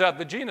it turns out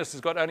the genus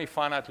has got only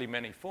finitely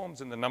many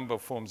forms, and the number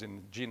of forms in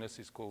the genus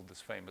is called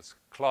this famous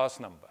class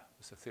number.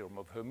 It's a theorem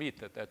of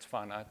Hermite that's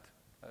finite,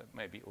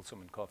 maybe also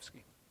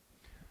Minkowski.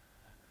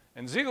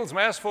 And Siegel's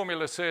mass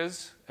formula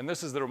says, and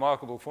this is the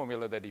remarkable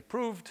formula that he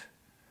proved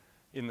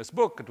in this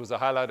book, it was a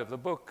highlight of the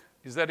book,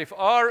 is that if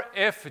r,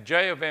 f,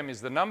 j of m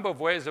is the number of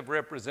ways of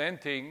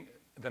representing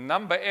the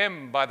number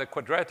m by the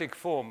quadratic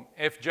form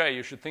fj,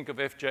 you should think of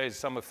fj as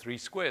sum of 3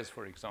 squares,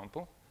 for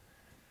example,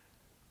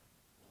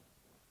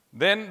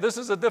 then this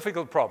is a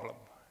difficult problem.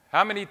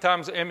 How many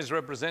times m is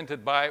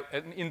represented by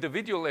an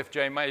individual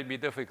fj may be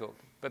difficult,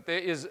 but there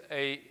is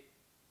a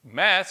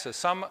mass,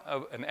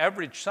 an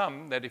average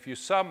sum, that if you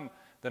sum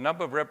the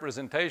number of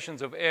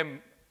representations of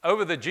m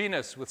over the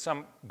genus with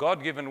some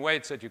God-given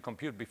weights that you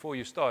compute before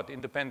you start,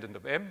 independent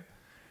of m,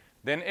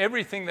 then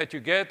everything that you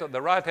get on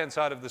the right-hand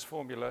side of this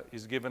formula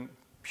is given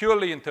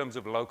purely in terms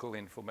of local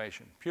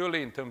information,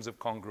 purely in terms of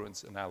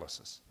congruence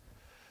analysis.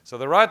 So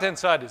the right-hand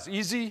side is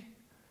easy,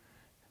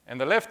 and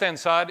the left-hand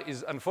side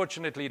is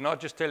unfortunately not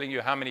just telling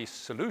you how many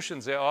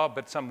solutions there are,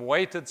 but some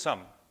weighted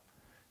sum.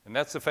 And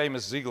that's the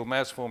famous Siegel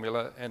mass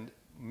formula, and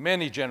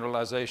many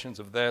generalizations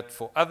of that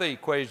for other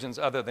equations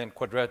other than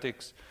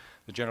quadratics.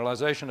 The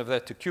generalization of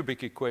that to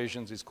cubic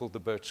equations is called the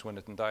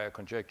Birch-Swinnerton-Dyer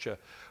conjecture,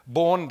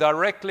 born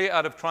directly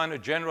out of trying to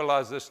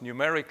generalize this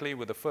numerically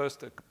with the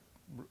first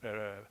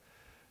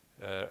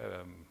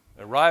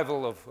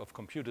arrival of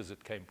computers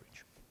at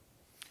Cambridge.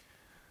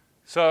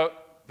 So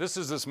this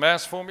is this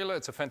mass formula.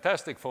 It's a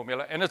fantastic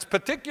formula, and it's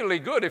particularly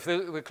good if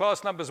the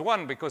class number is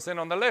 1, because then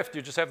on the left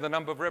you just have the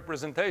number of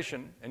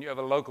representation, and you have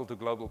a local to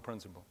global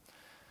principle.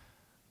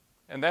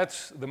 And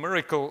that's the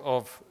miracle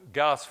of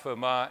Gauss,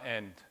 Fermat,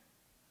 and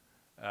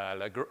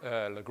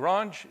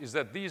Lagrange, is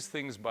that these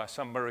things, by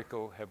some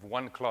miracle, have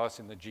one class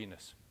in the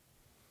genus.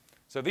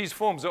 So these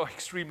forms are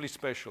extremely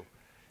special.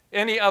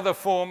 Any other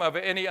form over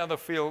any other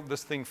field,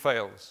 this thing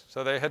fails.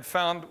 So they had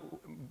found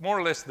more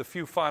or less the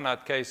few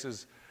finite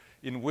cases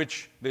in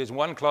which there's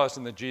one class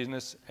in the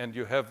genus and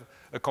you have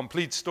a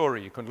complete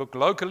story. You can look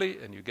locally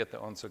and you get the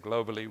answer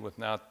globally with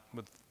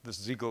this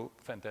Siegel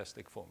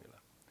fantastic formula.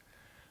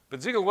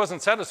 But Siegel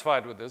wasn't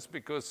satisfied with this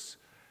because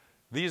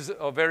these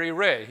are very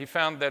rare. He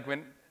found that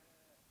when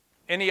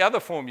any other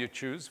form you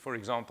choose, for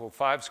example,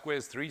 5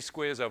 squares, 3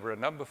 squares over a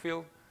number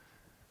field,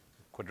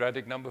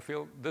 quadratic number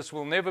field, this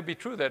will never be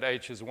true that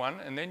h is 1,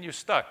 and then you're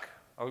stuck.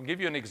 I'll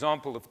give you an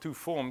example of 2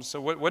 forms. So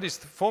what his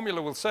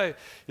formula will say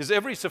is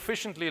every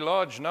sufficiently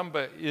large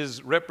number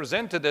is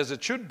represented as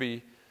it should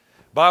be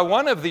by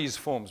one of these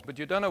forms, but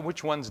you don't know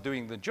which one's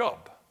doing the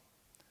job.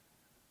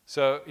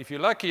 So if you're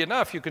lucky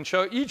enough, you can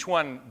show each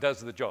one does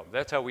the job.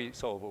 That's how we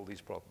solve all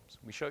these problems.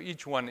 We show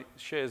each one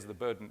shares the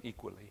burden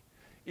equally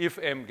if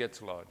m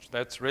gets large.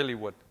 That's really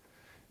what.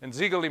 And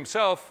Siegel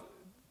himself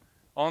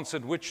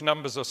answered which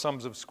numbers are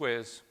sums of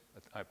squares.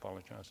 I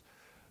apologize.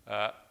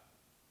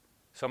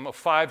 Sum of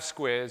 5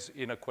 squares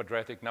in a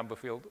quadratic number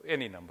field,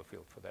 any number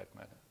field for that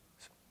matter.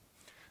 So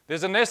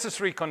there's a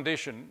necessary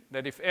condition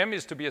that if m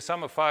is to be a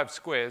sum of 5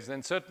 squares,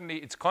 then certainly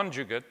its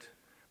conjugate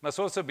must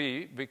also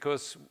be,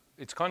 because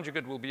its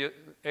conjugate will be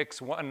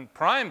x1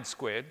 primed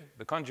squared.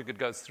 The conjugate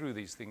goes through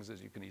these things,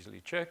 as you can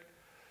easily check.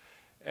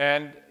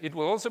 And it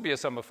will also be a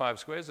sum of 5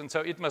 squares, and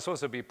so it must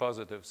also be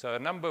positive. So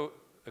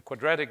a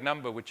quadratic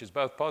number which is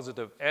both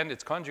positive and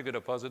its conjugate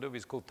are positive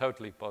is called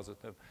totally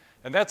positive.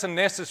 And that's a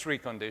necessary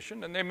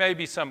condition. And there may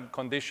be some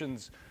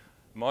conditions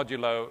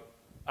modulo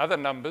other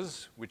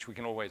numbers, which we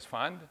can always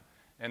find.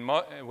 And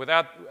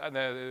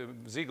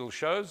Siegel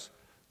shows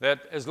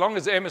that as long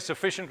as m is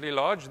sufficiently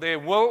large, there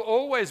will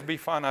always be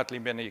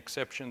finitely many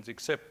exceptions,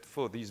 except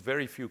for these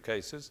very few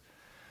cases.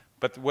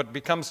 But what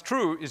becomes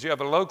true is you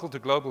have a local to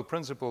global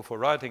principle for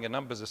writing a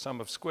number as a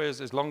sum of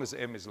squares as long as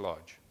m is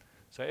large.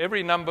 So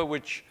every number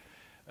which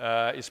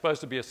is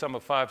supposed to be a sum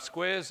of 5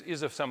 squares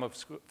is a sum of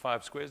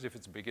 5 squares if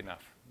it's big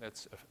enough.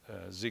 That's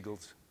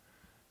Siegel's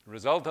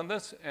result on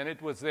this. And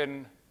it was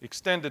then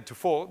extended to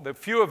 4. The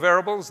fewer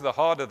variables, the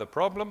harder the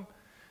problem.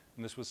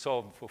 And this was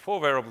solved for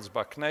 4 variables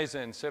by Kneise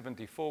in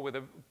 1974 with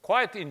a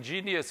quite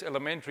ingenious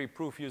elementary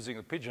proof using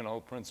the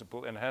pigeonhole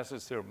principle and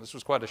Hass's theorem. This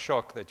was quite a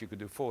shock that you could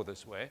do 4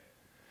 this way.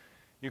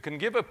 You can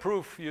give a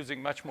proof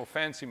using much more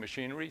fancy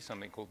machinery,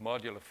 something called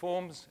modular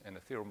forms and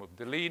a theorem of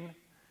Deligne.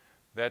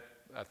 That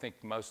I think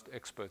most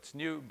experts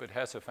knew, but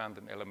Hasse found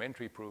an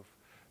elementary proof.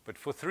 But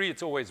for 3,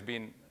 it's always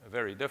been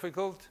very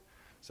difficult.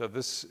 So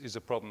this is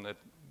a problem that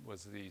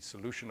was the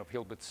solution of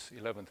Hilbert's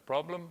 11th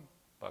problem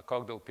by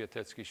Cogdell,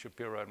 Piatetsky,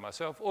 Shapiro, and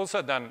myself.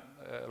 Also done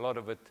a lot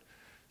of it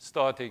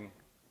starting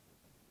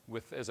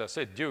with, as I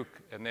said,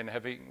 Duke, and then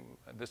having,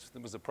 this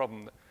was a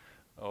problem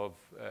of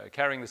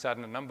carrying this out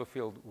in a number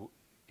field.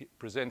 It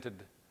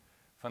presented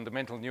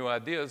fundamental new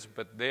ideas,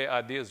 but their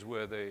ideas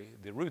were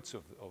the roots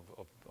of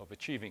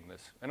achieving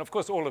this. And of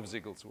course, all of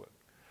Siegel's work.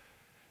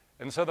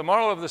 And so the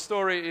moral of the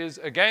story is,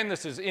 again,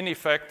 this is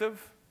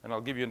ineffective, and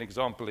I'll give you an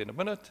example in a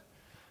minute.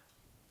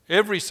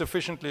 Every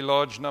sufficiently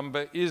large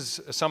number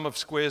is a sum of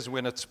squares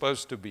when it's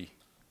supposed to be,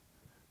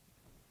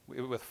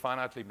 with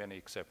finitely many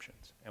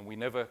exceptions. And we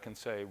never can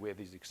say where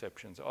these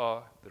exceptions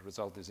are. The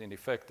result is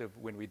ineffective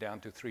when we're down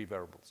to 3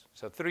 variables.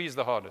 So 3 is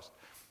the hardest.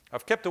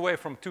 I've kept away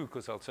from 2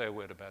 because I'll say a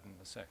word about it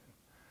in a second.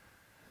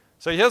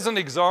 So here's an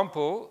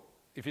example.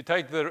 If you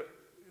take the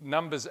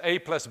numbers a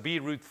plus b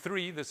root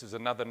 3, this is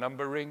another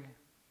number ring.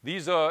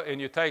 These are, and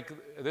you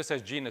take, this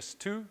has genus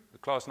 2, the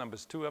class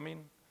numbers 2, I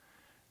mean.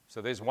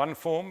 So there's one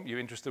form. You're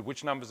interested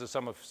which numbers are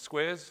sum of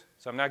squares.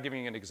 So I'm now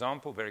giving you an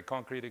example, very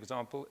concrete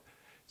example.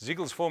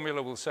 Siegel's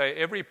formula will say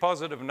every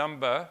positive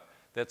number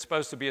that's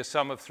supposed to be a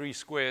sum of 3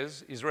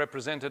 squares is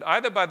represented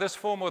either by this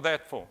form or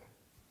that form.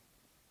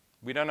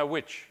 We don't know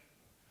which.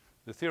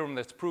 The theorem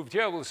that's proved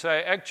here will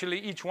say, actually,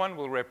 each one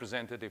will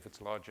represent it if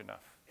it's large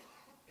enough.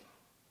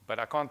 But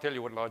I can't tell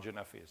you what large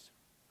enough is.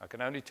 I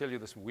can only tell you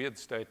this weird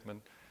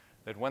statement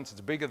that once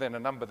it's bigger than a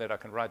number that I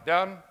can write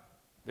down,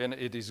 then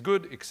it is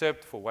good,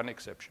 except for one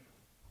exception.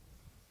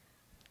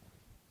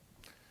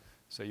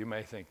 So you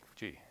may think,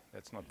 gee,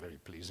 that's not very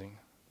pleasing.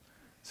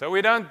 So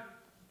we don't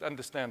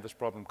understand this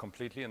problem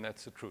completely, and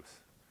that's the truth.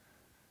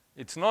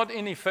 It's not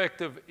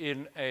ineffective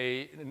in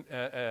a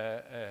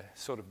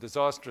sort of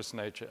disastrous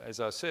nature. As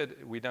I said,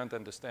 we don't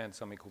understand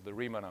something called the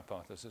Riemann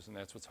hypothesis, and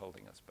that's what's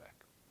holding us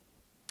back.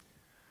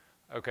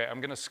 Okay,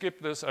 I'm going to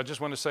skip this. I just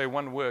want to say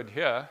one word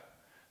here,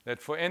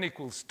 that for n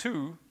equals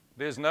 2,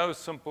 there's no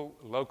simple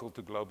local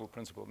to global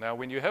principle. Now,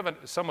 when you have a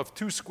sum of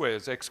 2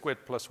 squares, x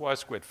squared plus y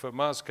squared,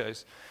 Fermat's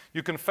case,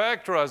 you can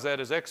factorize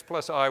that as x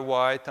plus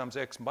iy times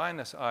x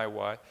minus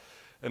iy,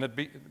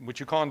 and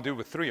which you can't do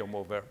with 3 or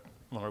more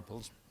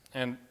variables.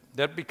 And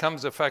that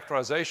becomes a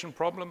factorization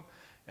problem.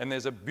 And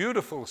there's a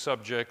beautiful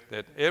subject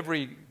that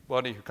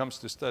everybody who comes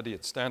to study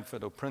at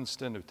Stanford or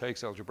Princeton who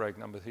takes algebraic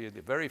number theory,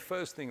 the very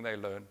first thing they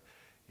learn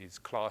is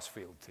class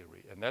field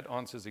theory. And that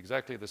answers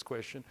exactly this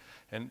question.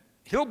 And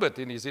Hilbert,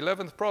 in his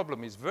 11th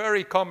problem, his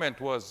very comment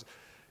was,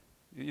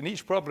 in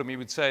each problem, he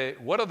would say,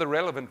 what are the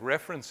relevant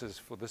references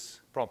for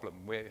this problem?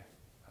 Where,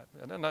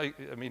 I don't know,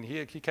 I mean,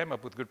 he came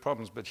up with good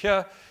problems, but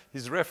here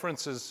his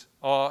references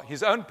are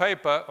his own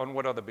paper on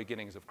what are the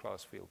beginnings of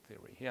class field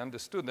theory. He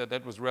understood that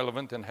that was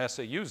relevant, and Hasse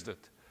used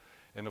it.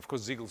 And of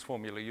course, Siegel's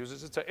formula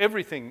uses it, so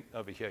everything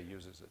over here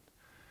uses it.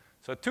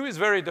 So 2 is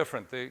very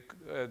different.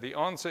 The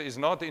answer is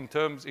not in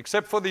terms,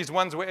 except for these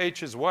ones where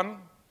h is 1,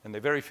 and there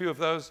are very few of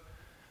those,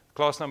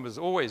 class number is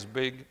always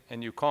big,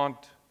 and you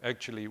can't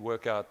actually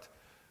work out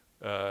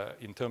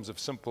in terms of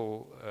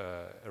simple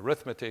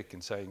arithmetic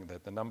in saying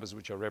that the numbers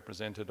which are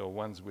represented are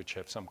ones which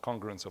have some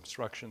congruence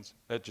obstructions.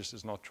 That just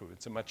is not true.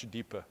 It's a much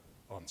deeper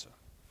answer.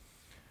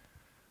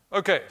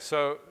 Okay,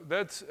 so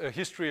that's a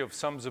history of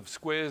sums of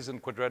squares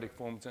and quadratic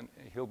forms and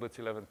Hilbert's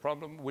 11th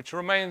problem, which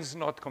remains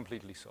not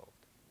completely solved.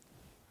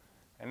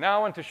 And now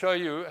I want to show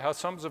you how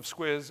sums of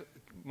squares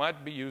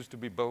might be used to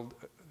build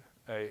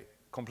a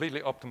completely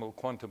optimal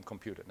quantum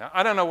computer. Now,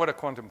 I don't know what a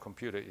quantum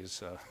computer is,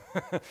 so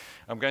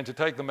I'm going to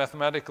take the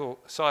mathematical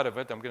side of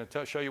it. I'm going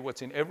to show you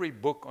what's in every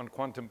book on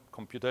quantum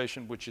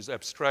computation, which is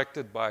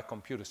abstracted by a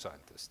computer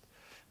scientist.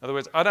 In other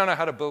words, I don't know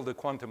how to build a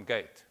quantum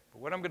gate.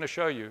 But what I'm going to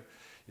show you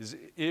is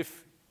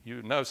if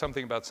you know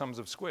something about sums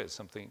of squares,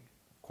 something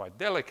quite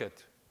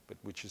delicate, but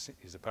which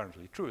is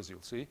apparently true, as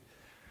you'll see,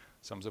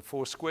 sums of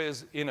 4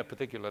 squares in a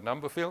particular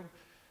number field,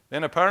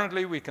 then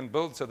apparently we can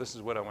build, so this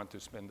is what I want to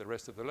spend the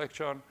rest of the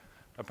lecture on,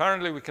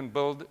 apparently we can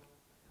build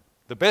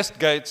the best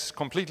gates,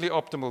 completely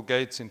optimal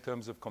gates in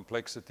terms of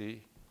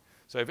complexity.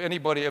 So if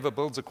anybody ever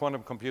builds a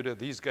quantum computer,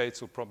 these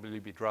gates will probably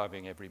be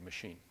driving every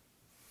machine.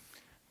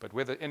 But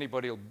whether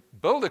anybody will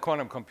build a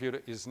quantum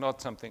computer is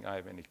not something I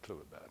have any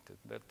clue about.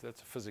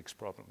 That's a physics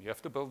problem. You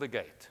have to build a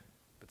gate.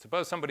 But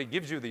suppose somebody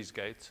gives you these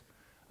gates,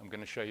 I'm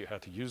going to show you how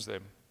to use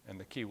them, and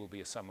the key will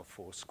be a sum of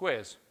 4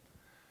 squares.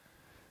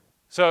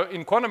 So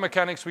in quantum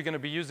mechanics, we're going to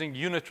be using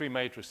unitary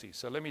matrices.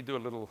 So let me do a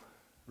little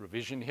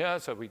revision here.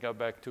 So we go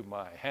back to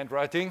my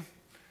handwriting.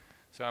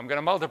 So I'm going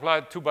to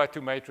multiply 2 by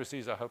 2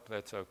 matrices. I hope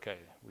that's OK.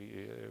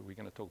 We're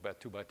going to talk about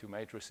 2 by 2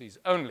 matrices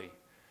only.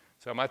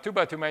 So my 2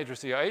 by 2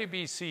 matrices are A,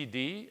 B, C,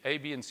 D. A,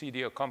 B, and C,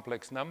 D are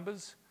complex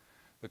numbers.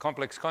 The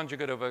complex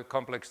conjugate of a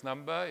complex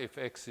number, if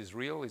x is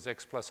real, is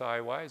x plus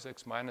iy, is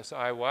x minus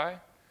iy.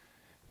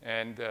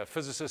 And a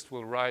physicist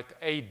will write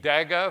A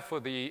dagger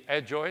for the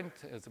adjoint,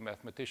 as a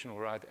mathematician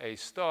will write A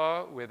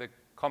star, where the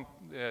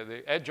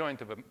adjoint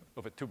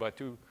of a 2 by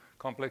 2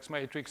 complex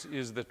matrix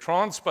is the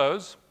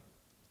transpose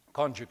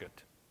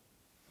conjugate.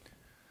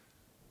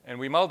 And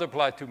we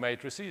multiply 2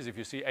 matrices. If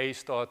you see A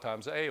star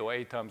times A or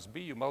A times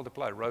B, you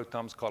multiply row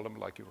times column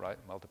like you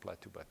multiply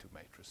 2 by 2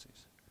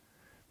 matrices.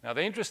 Now,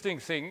 the interesting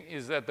thing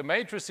is that the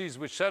matrices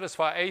which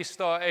satisfy A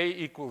star A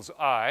equals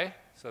I,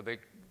 so the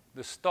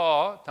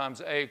star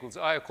times A equals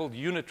I, are called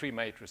unitary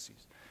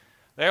matrices.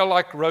 They are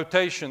like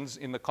rotations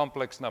in the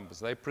complex numbers.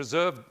 They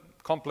preserve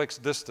complex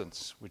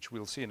distance, which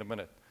we'll see in a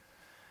minute.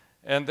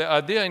 And the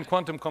idea in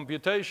quantum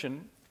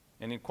computation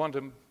and in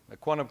a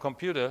quantum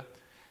computer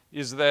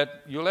is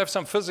that you'll have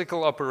some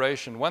physical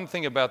operation. One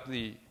thing about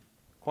the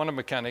quantum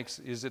mechanics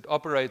is it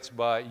operates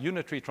by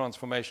unitary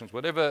transformations.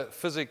 Whatever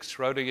physics,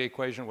 Schrödinger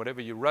equation,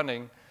 whatever you're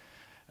running,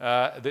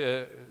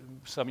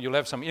 you'll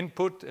have some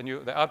input, and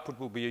the output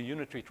will be a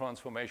unitary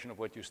transformation of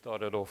what you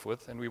started off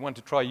with. And we want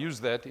to try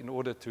use that in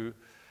order to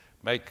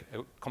make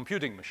a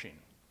computing machine.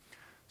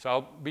 So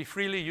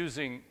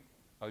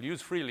I'll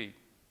use freely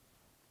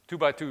 2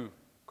 by 2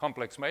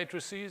 complex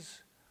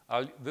matrices.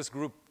 This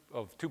group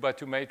of 2 by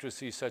 2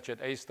 matrices such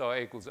that A star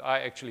A equals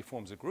I actually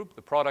forms a group.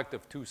 The product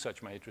of 2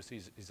 such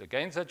matrices is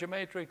again such a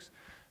matrix.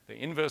 The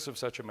inverse of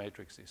such a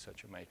matrix is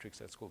such a matrix.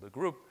 That's called a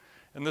group.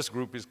 And this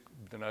group is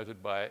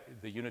denoted by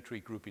the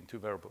unitary group in 2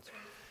 variables.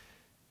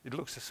 It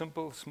looks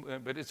simple,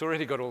 but it's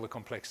already got all the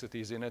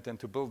complexities in it. And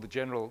to build the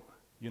general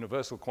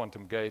universal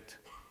quantum gate,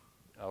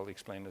 I'll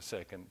explain in a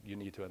second, you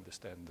need to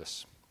understand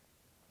this.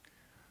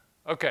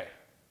 OK.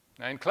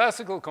 Now, in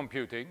classical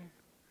computing,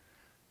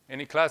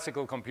 any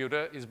classical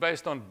computer is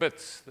based on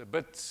bits. The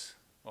bits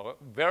are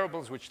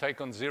variables which take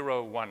on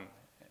 0, 1.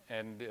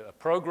 And a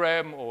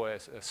program or a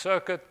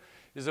circuit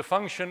is a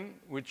function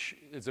which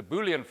is a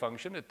Boolean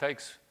function. It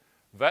takes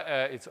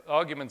its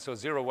arguments are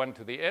 0, 1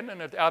 to the n,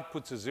 and it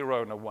outputs a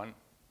 0 and a 1.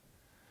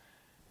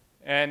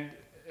 And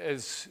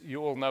as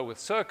you all know with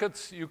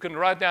circuits, you can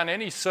write down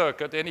any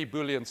circuit, any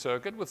Boolean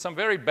circuit, with some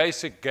very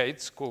basic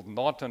gates called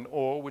NOT and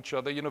OR, which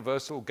are the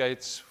universal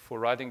gates for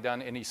writing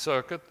down any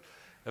circuit.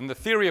 And the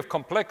theory of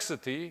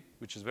complexity,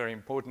 which is very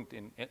important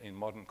in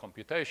modern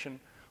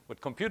computation,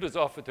 what computers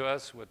offer to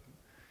us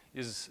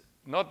is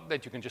not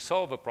that you can just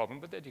solve a problem,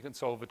 but that you can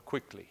solve it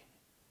quickly.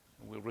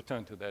 And we'll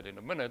return to that in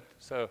a minute.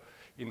 So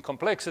in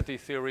complexity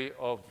theory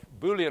of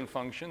Boolean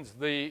functions,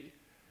 the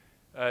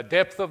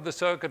depth of the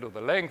circuit or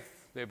the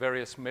length, there are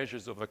various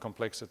measures of the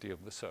complexity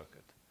of the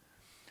circuit.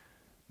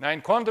 Now,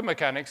 in quantum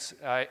mechanics,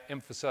 I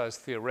emphasize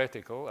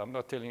theoretical. I'm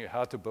not telling you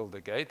how to build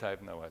a gate. I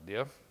have no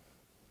idea.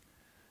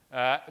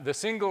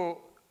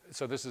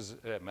 So this is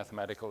a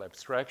mathematical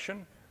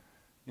abstraction.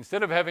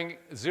 Instead of having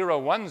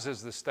 0, 1s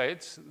as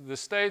the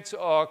states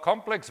are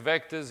complex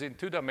vectors in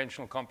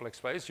 2-dimensional complex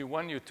space,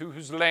 U1, U2,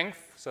 whose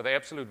length, so the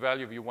absolute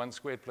value of U1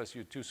 squared plus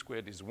U2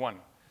 squared is 1.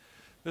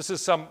 This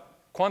is some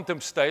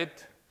quantum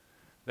state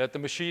that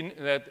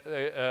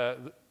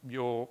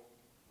your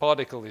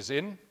particle is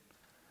in.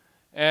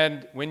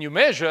 And when you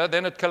measure,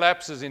 then it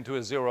collapses into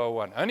a 0 or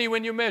 1. Only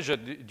when you measure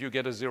do you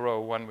get a 0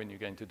 or 1 when you're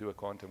going to do a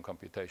quantum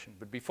computation.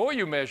 But before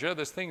you measure,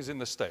 there's things in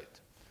the state.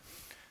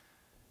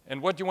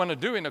 And what you want to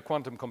do in a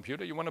quantum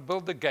computer, you want to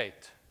build the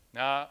gate.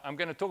 Now, I'm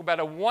going to talk about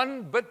a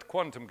 1-bit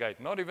quantum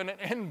gate, not even an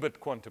n-bit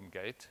quantum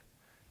gate,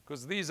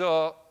 because these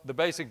are the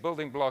basic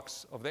building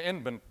blocks of the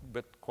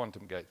n-bit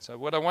quantum gate. So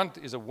what I want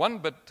is a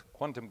 1-bit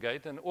quantum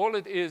gate, and all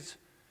it is,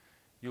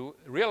 you'll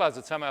realize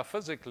that somehow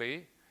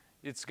physically,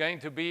 it's going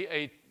to be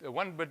a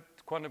 1-bit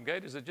quantum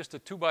gate is just a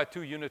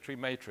 2-by-2 unitary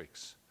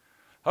matrix.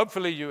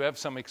 Hopefully, you have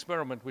some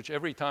experiment which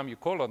every time you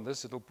call on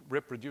this, it'll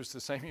reproduce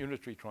the same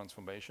unitary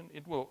transformation.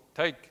 It will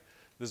take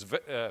this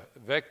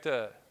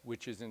vector,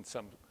 which is in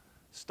some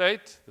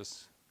state,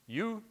 this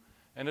u,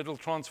 and it'll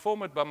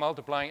transform it by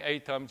multiplying a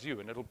times u,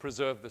 and it'll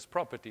preserve this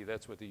property.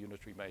 That's what the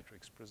unitary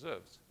matrix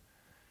preserves.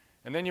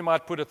 And then you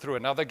might put it through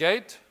another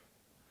gate,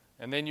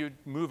 and then you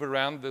move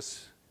around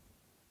this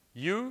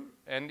u,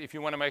 and if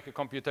you want to make a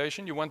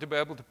computation, you want to be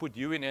able to put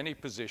u in any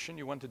position.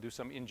 You want to do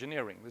some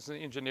engineering. This is an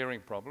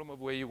engineering problem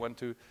of where you want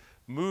to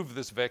move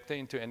this vector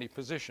into any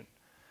position.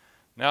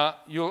 Now,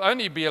 you'll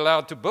only be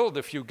allowed to build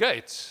a few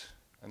gates,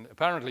 and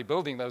apparently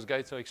building those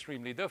gates are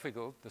extremely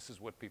difficult. This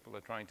is what people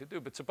are trying to do.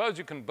 But suppose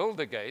you can build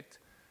a gate,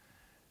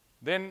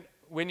 then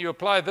when you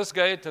apply this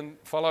gate and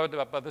follow it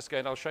up by this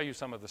gate, I'll show you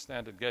some of the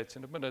standard gates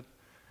in a minute,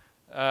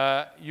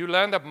 you'll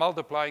end up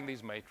multiplying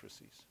these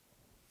matrices.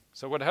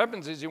 So what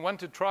happens is you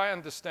want to try and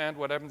understand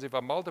what happens if I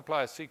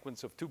multiply a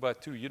sequence of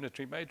 2-by-2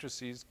 unitary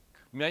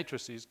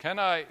matrices. Can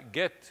I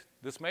get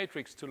this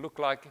matrix to look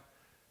like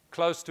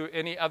close to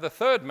any other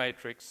third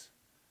matrix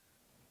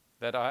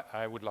that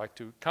I would like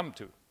to come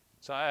to?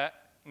 So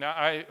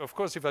of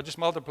course, if I just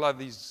multiply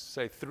these,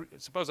 say,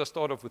 suppose I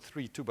start off with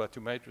 3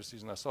 2-by-2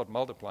 matrices and I start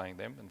multiplying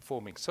them and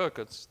forming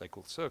circuits, they're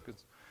called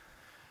circuits,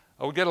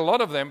 I would get a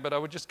lot of them, but I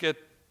would just get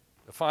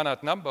a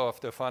finite number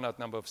after a finite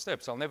number of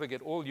steps. I'll never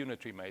get all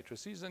unitary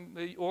matrices, and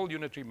all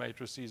unitary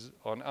matrices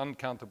are an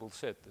uncountable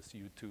set, this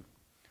U2.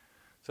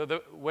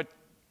 So what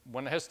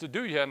one has to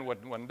do here, and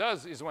what one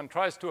does, is one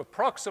tries to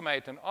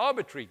approximate an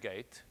arbitrary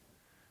gate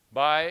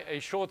by a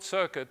short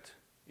circuit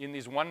in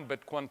these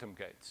 1-bit quantum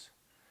gates.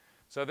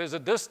 So there's a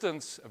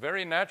distance, a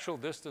very natural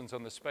distance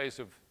on the space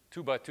of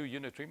 2-by-2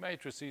 unitary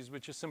matrices,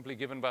 which is simply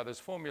given by this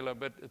formula,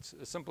 but it's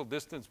a simple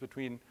distance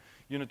between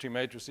unitary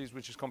matrices,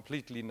 which is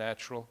completely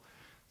natural.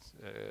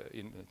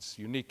 It's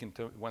unique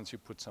once you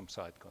put some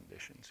side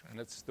conditions, and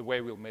it's the way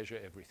we'll measure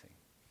everything.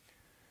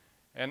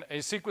 And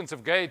a sequence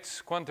of gates,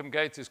 quantum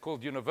gates, is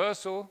called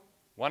universal,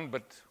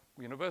 1-bit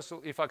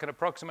universal, if I can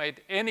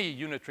approximate any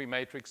unitary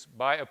matrix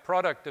by a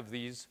product of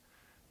these,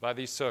 by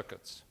these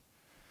circuits.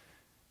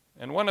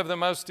 And one of the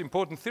most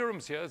important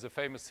theorems here is a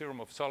famous theorem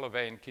of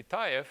Solovay and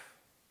Kitaev.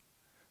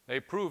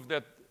 They proved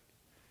that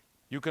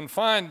you can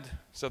find,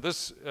 so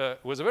this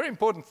was a very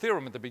important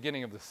theorem at the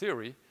beginning of the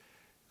theory,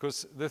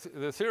 because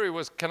the theory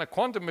was, can a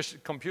quantum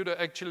computer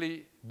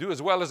actually do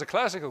as well as a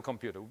classical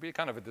computer? It would be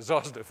kind of a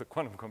disaster if a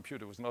quantum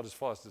computer was not as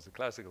fast as a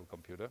classical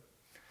computer.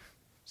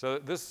 So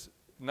this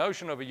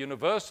notion of a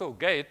universal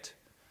gate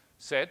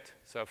set,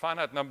 so a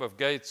finite number of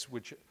gates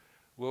which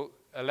will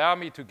allow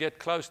me to get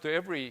close to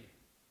every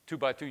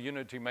 2-by-2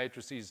 unitary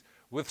matrices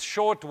with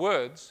short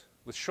words,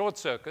 with short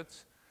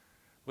circuits,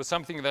 was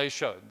something they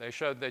showed. They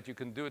showed that you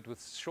can do it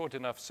with short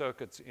enough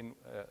circuits in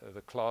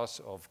the class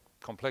of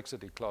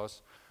complexity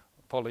class,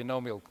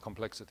 polynomial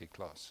complexity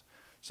class.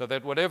 So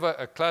that whatever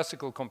a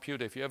classical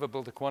computer, if you ever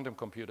built a quantum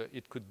computer,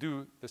 it could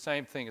do the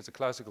same thing as a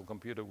classical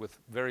computer with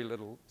very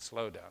little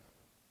slowdown.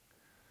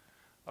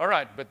 All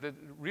right, but the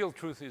real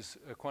truth is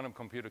a quantum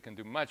computer can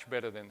do much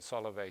better than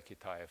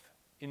Solovay-Kitaev.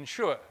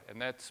 Ensure,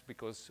 and that's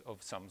because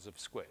of sums of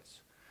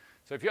squares.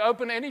 So if you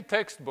open any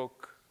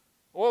textbook,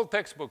 all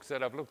textbooks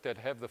that I've looked at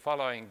have the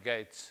following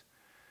gates.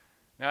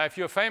 Now, if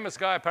you're a famous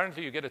guy,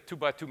 apparently you get a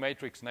 2-by-2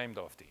 matrix named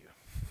after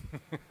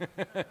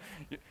you.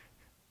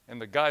 And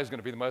the guy is going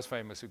to be the most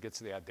famous who gets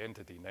the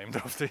identity named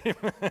after him.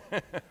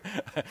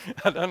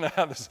 I don't know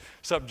how this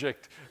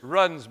subject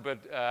runs,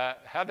 but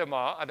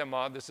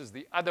Hadamard, this is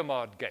the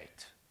Hadamard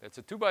gate. It's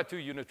a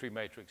 2-by-2 unitary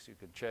matrix, you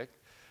can check,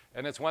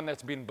 and it's one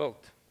that's been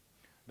built.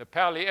 The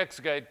Pauli X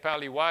gate,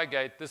 Pauli Y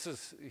gate, this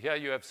is, here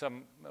you have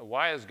some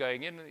wires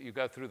going in, you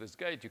go through this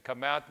gate, you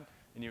come out,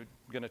 and you're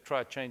going to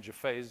try to change your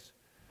phase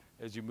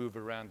as you move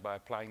around by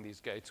applying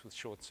these gates with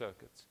short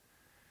circuits.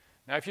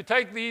 Now, if you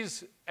take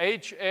these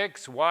H,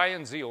 X, Y,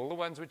 and Z, all the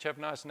ones which have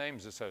nice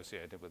names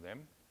associated with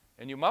them,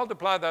 and you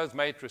multiply those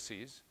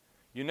matrices,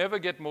 you never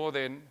get more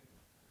than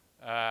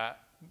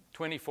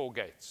 24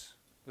 gates.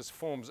 This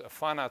forms a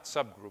finite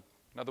subgroup.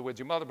 In other words,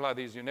 you multiply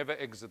these, you never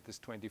exit this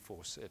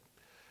 24 set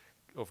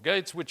of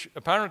gates, which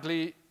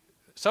apparently,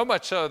 so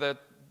much so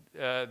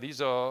that these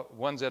are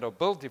ones that are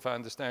built, if I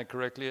understand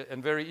correctly,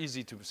 and very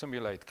easy to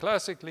simulate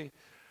classically.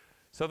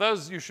 So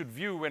those you should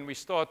view when we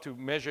start to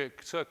measure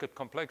circuit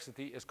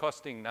complexity as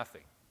costing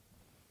nothing.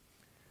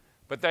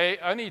 But they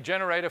only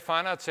generate a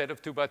finite set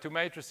of 2-by-2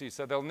 matrices,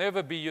 so they'll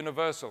never be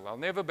universal. I'll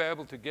never be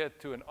able to get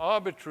to an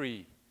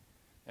arbitrary,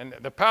 and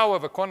the power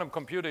of a quantum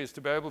computer is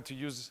to be able to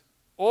use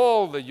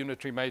all the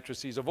unitary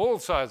matrices of all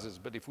sizes.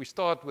 But if we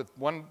start with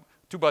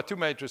 2 by 2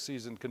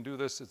 matrices and can do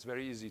this, it's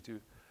very easy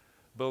to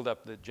build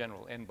up the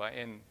general n by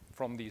n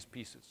from these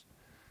pieces.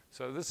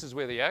 So this is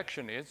where the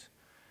action is.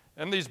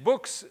 And these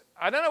books,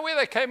 I don't know where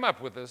they came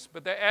up with this,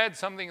 but they add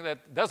something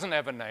that doesn't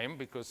have a name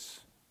because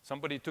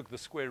somebody took the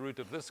square root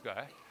of this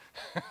guy.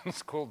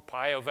 It's called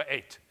pi over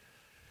 8.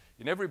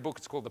 In every book,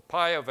 it's called the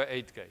pi over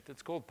 8 gate.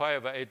 It's called pi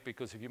over 8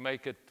 because if you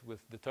make it with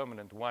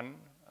determinant 1,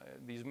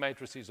 these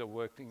matrices are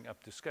working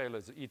up to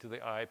scalars e to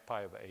the I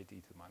pi over 8,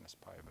 e to the minus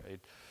pi over 8.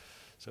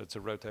 So it's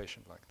a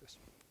rotation like this.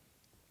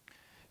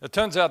 It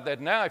turns out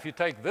that now if you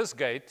take this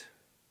gate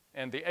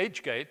and the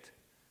H gate,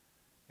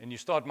 and you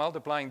start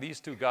multiplying these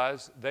two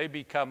guys, they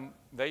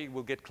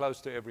will get close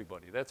to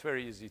everybody. That's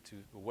very easy to,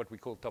 what we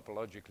call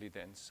topologically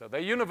dense. So they're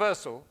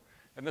universal,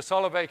 and the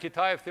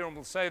Solovay-Kitaev theorem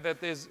will say that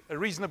there's a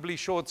reasonably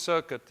short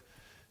circuit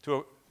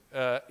to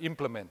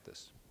implement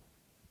this.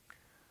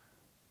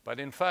 But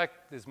in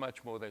fact, there's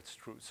much more that's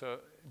true.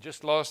 So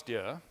just last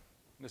year,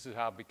 this is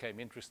how I became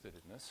interested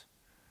in this,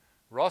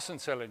 Ross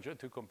and Selinger,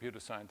 two computer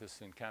scientists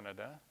in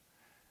Canada,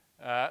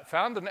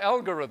 found an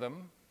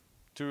algorithm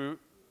to,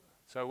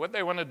 so what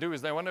they want to do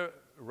is they want to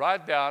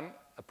write down,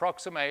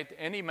 approximate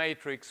any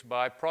matrix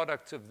by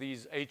products of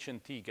these H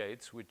and T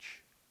gates,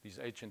 which these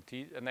H and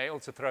T, and they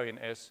also throw in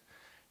S.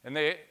 And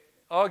their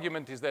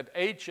argument is that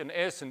H and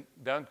S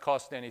don't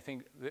cost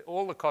anything.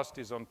 All the cost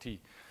is on T.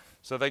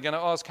 So they're going to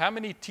ask how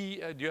many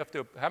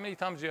how many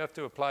times do you have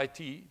to apply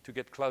T to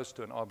get close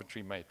to an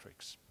arbitrary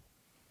matrix?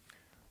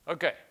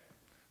 Okay.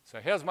 So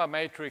here's my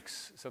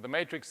matrix. So the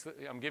matrix,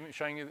 I'm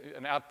showing you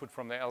an output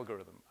from the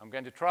algorithm. I'm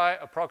going to try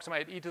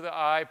approximate e to the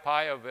I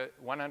pi over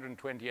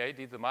 128,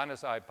 e to the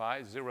minus I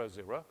pi, 0,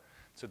 0.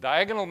 It's a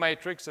diagonal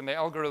matrix, and the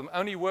algorithm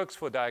only works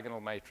for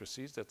diagonal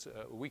matrices. That's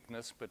a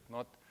weakness, but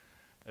not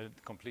a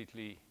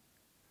completely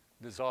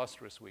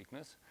disastrous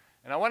weakness.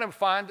 And I want to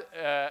find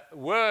a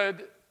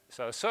word,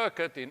 so a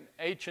circuit in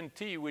H and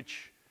T,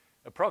 which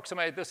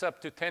approximate this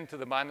up to 10 to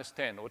the minus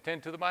 10, or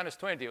 10 to the minus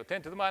 20, or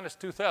 10 to the minus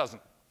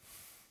 2,000.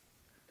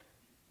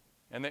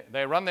 And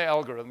they run their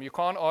algorithm. You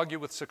can't argue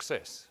with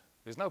success.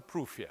 There's no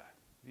proof here.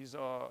 These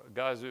are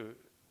guys who,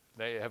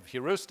 they have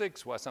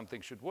heuristics why something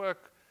should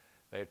work.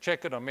 They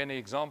check it on many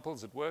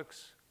examples. It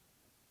works.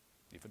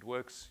 If it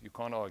works, you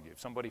can't argue. If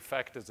somebody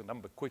factors a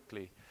number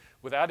quickly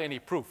without any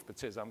proof but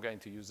says, I'm going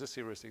to use this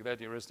heuristic, that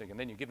heuristic, and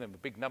then you give them a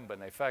big number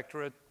and they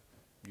factor it,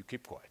 you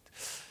keep quiet.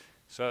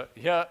 So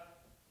here,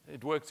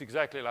 it works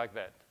exactly like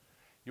that.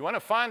 You want to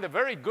find a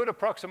very good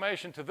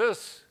approximation to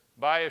this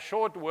by a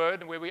short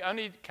word where we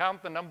only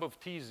count the number of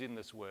T's in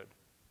this word.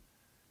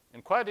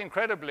 And quite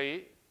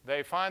incredibly,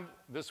 they find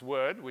this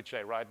word, which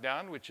they write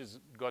down, which has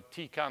got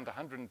T count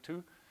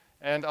 102.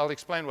 And I'll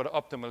explain what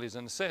optimal is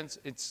in a sense.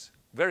 It's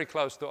very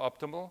close to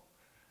optimal,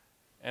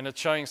 and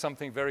it's showing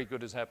something very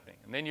good is happening.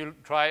 And then you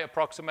try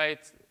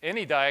approximate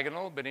any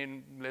diagonal, but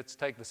let's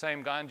take the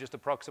same guy and just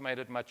approximate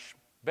it much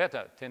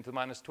better, 10 to the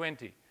minus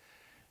 20.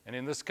 And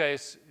in this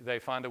case, they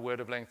find a word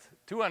of length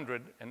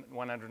 200, and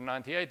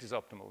 198 is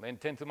optimal. Then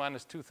 10 to the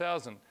minus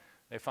 2,000,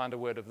 they find a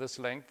word of this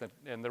length,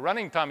 and the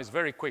running time is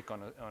very quick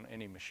on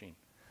any machine.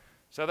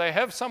 So they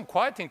have some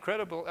quite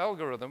incredible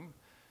algorithm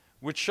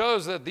which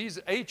shows that these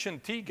H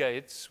and T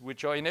gates,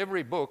 which are in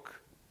every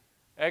book,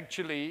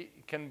 actually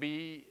can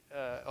be,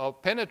 are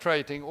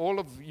penetrating all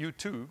of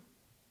U2,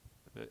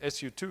 the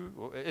SU2,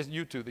 or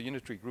U2, the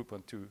unitary group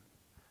on two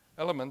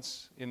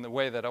elements, in the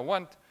way that I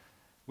want,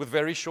 with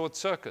very short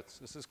circuits.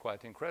 This is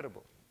quite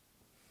incredible.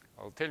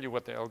 I'll tell you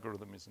what the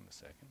algorithm is in a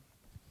second.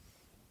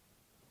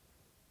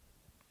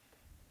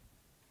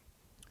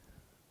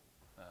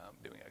 I'm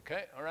doing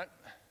okay, all right.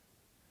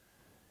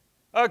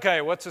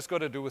 Okay, what's this got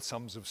to do with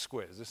sums of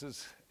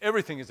squares?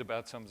 Everything is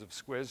about sums of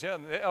squares. Yeah,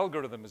 the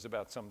algorithm is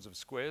about sums of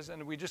squares,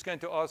 and we're just going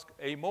to ask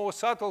a more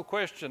subtle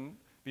question.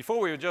 Before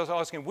we were just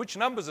asking which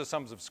numbers are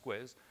sums of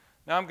squares.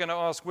 Now I'm going to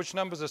ask which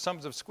numbers are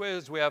sums of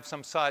squares. We have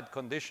some side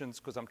conditions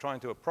because I'm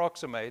trying to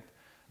approximate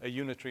a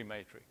unitary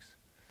matrix.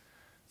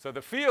 So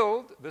the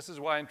field, this is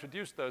why I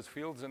introduced those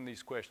fields in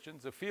these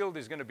questions. The field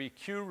is going to be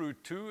q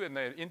root 2, and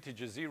the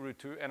integer z root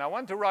 2. And I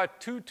want to write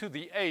 2 to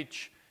the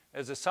h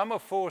as a sum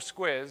of 4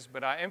 squares,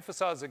 but I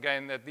emphasize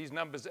again that these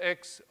numbers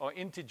x are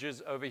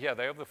integers over here.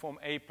 They have the form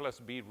a plus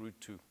b root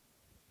 2.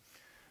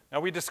 Now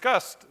we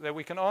discussed that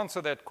we can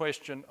answer that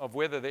question of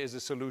whether there is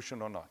a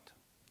solution or not.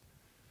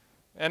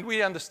 And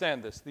we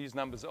understand this. These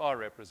numbers are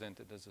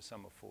represented as a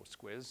sum of 4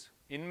 squares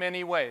in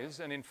many ways.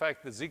 And in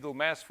fact, the Ziegel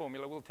mass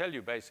formula will tell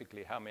you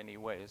basically how many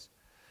ways.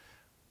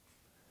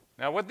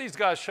 Now, what these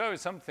guys show is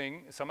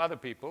something, some other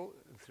people,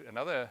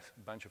 another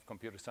bunch of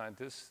computer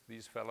scientists,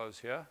 these fellows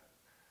here,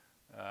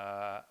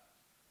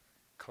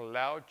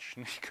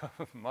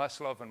 Klauchnikov,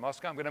 Maslov, and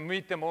Moscow. I'm going to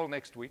meet them all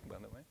next week, by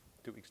the way,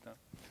 2 weeks' time,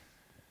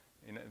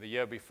 in the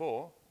year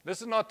before. This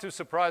is not too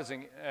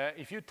surprising.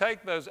 If you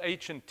take those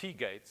H and T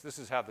gates, this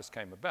is how this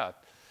came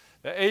about.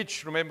 The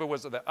H, remember,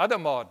 was the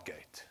Adamard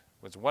gate.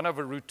 It was 1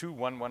 over root 2,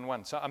 1, 1,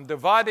 1. So I'm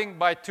dividing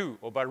by 2,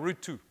 or by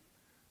root 2.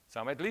 So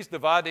I'm at least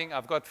dividing.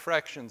 I've got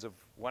fractions of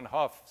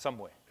 1/2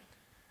 somewhere.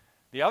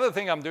 The other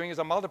thing I'm doing is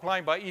I'm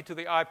multiplying by e to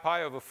the I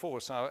pi over 4.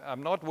 So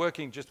I'm not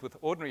working just with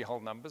ordinary whole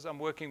numbers. I'm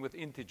working with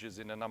integers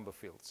in a number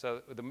field.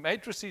 So the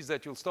matrices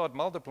that you'll start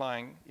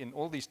multiplying in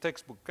all these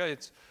textbook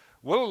gates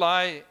will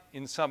lie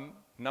in some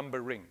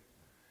number ring.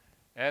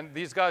 And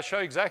these guys show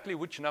exactly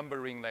which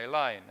number ring they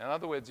lie in. In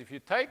other words, if you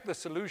take the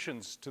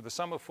solutions to the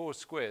sum of 4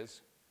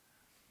 squares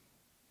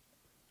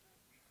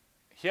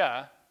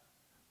here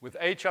with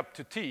h up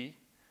to t,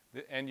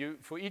 and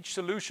for each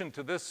solution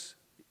to this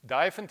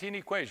Diophantine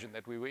equation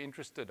that we were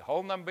interested,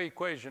 whole number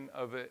equation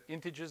over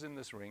integers in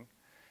this ring,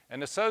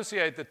 and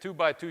associate the 2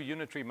 by 2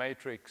 unitary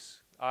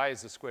matrix, I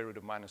is the square root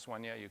of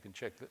 -1 here. You can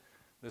check that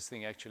this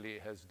thing actually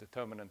has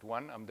determinant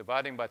 1. I'm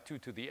dividing by 2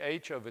 to the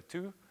h over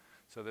 2,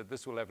 so that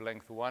this will have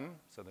length 1.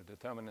 So the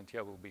determinant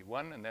here will be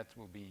 1, and that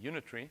will be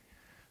unitary.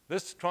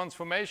 This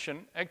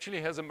transformation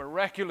actually has a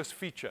miraculous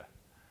feature,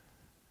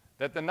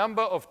 that the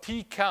number of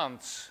t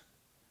counts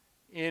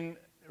in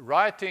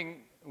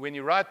writing, when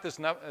you write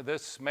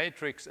this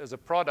matrix as a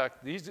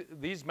product,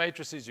 these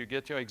matrices you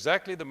get here are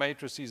exactly the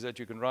matrices that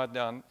you can write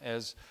down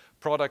as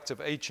products of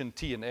h and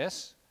t and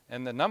s.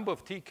 And the number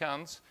of t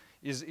counts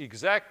is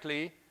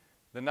exactly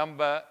the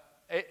number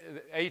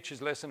h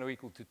is less than or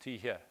equal to t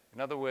here. In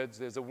other words,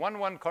 there's a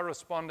 1-1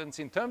 correspondence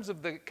in terms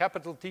of the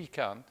capital T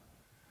count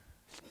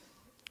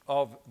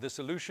of the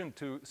solution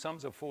to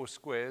sums of 4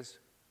 squares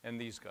and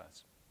these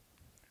guys.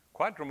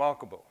 Quite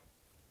remarkable.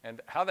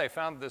 And how they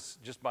found this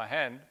just by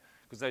hand,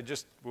 because they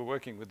just were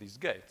working with these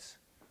gates.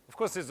 Of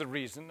course, there's a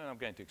reason, and I'm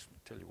going to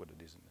tell you what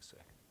it is in a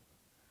second.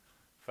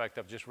 In fact,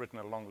 I've just written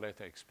a long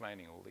letter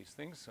explaining all these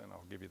things, and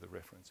I'll give you the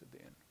reference at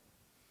the end.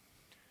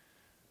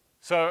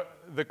 So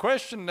the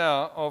question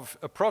now of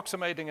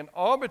approximating an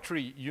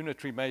arbitrary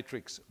unitary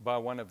matrix by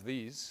one of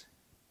these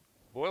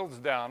boils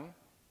down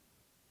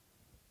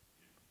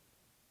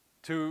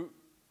to,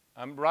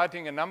 I'm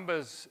writing a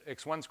numbers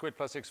x1 squared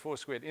plus x4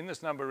 squared. In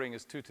this number ring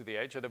is 2 to the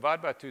h. I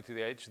divide by 2 to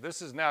the h. This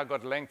has now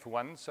got length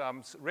 1. So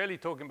I'm really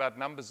talking about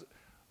numbers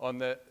on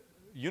the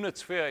unit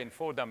sphere in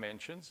 4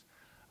 dimensions.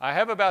 I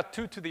have about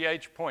 2 to the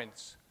h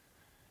points.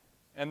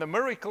 And the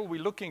miracle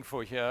we're looking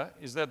for here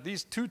is that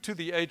these 2 to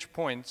the h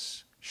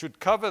points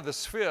should cover the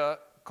sphere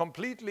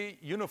completely,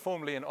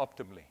 uniformly, and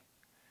optimally.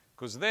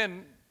 Because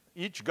then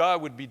each guy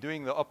would be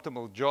doing the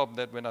optimal job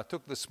that when I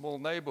took the small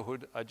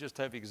neighborhood, I just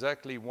have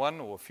exactly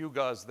one or a few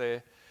guys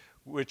there,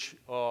 which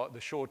are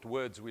the short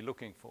words we're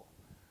looking for.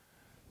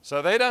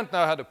 So they don't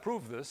know how to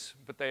prove this,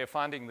 but they are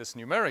finding this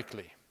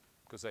numerically,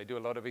 because they do a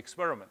lot of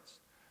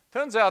experiments.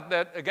 Turns out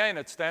that, again,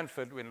 at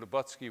Stanford, when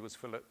Lubotsky was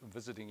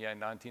visiting here in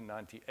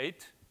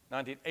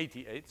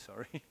 1988,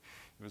 sorry,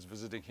 he was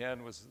visiting here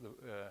and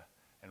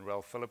and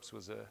Ralph Phillips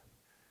was a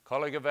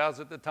colleague of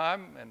ours at the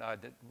time, and I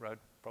wrote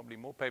probably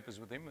more papers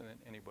with him than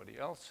anybody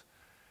else.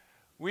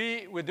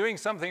 We were doing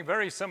something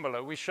very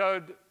similar. We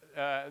showed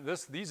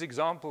these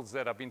examples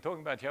that I've been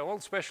talking about here,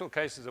 all special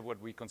cases of what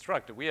we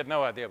constructed. We had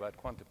no idea about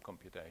quantum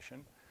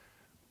computation.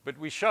 But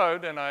we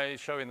showed, and I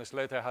show in this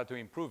letter how to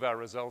improve our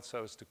results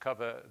so as to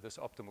cover this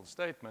optimal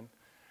statement.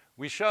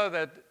 We show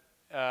that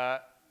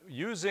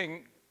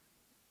using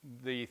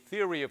the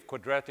theory of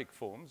quadratic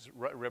forms,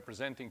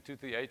 representing 2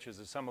 to the h as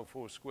a sum of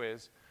 4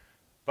 squares,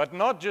 but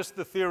not just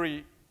the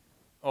theory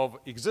of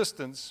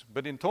existence,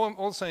 but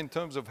also in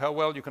terms of how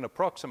well you can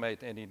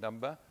approximate any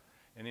number,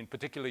 and in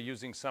particular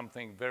using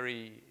something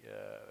very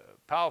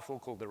powerful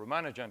called the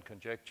Ramanujan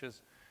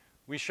conjectures,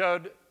 we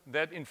showed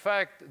that, in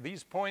fact,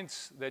 these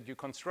points that you're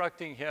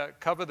constructing here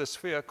cover the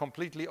sphere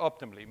completely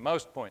optimally,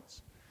 most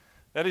points.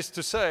 That is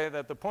to say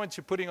that the points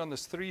you're putting on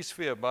this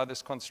 3-sphere by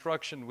this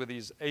construction with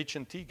these h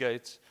and t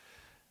gates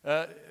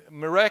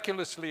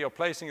miraculously are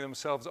placing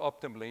themselves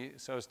optimally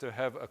so as to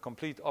have a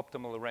complete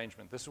optimal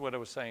arrangement. This is what I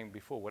was saying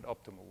before, what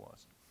optimal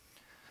was.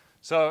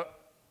 So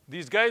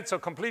these gates are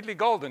completely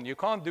golden. You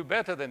can't do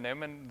better than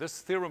them, and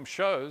this theorem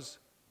shows,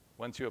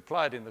 once you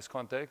apply it in this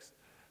context,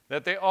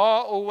 that there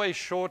are always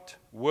short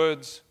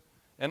words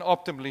and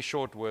optimally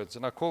short words,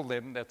 and I call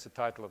them, that's the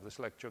title of this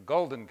lecture,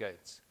 golden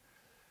gates.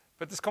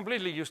 But it's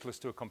completely useless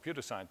to a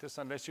computer scientist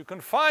unless you can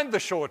find the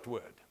short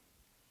word.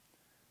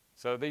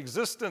 So the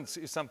existence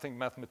is something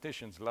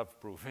mathematicians love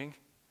proving,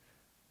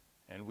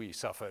 and we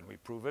suffer and we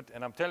prove it.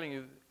 And I'm telling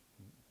you,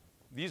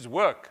 these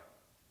work,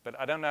 but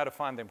I don't know how to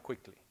find them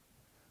quickly.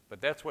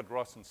 But that's what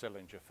Ross and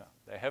Selinger found.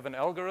 They have an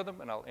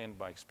algorithm, and I'll end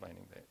by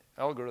explaining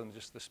the algorithm,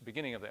 just the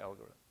beginning of the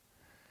algorithm.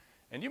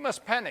 And you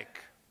must panic.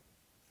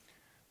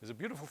 There's a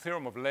beautiful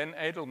theorem of Len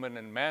Edelman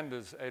and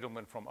Manders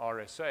Edelman from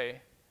RSA,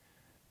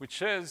 which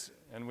says,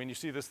 and when you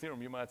see this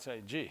theorem, you might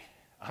say, gee,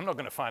 I'm not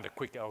going to find a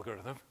quick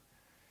algorithm.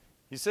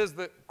 He says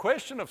the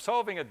question of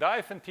solving a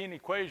Diophantine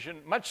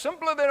equation, much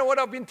simpler than what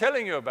I've been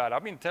telling you about.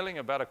 I've been telling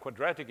you about a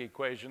quadratic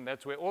equation.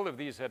 That's where all of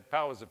these had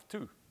powers of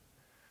 2.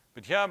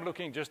 But here I'm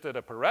looking just at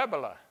a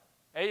parabola,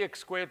 ax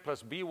squared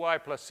plus by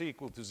plus c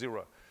equal to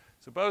 0.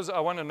 Suppose I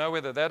want to know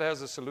whether that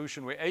has a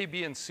solution where a,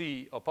 b, and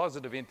c are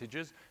positive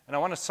integers, and I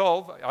want to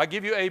solve. I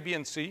give you a, b,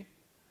 and c.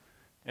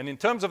 And in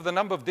terms of the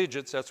number of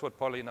digits, that's what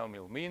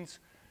polynomial means.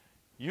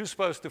 You're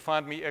supposed to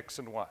find me x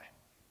and y.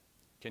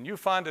 Can you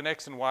find an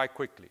x and y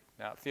quickly?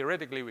 Now,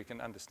 theoretically, we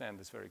can understand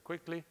this very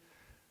quickly.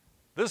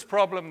 This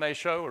problem they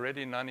show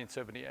already in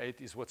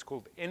 1978 is what's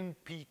called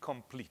NP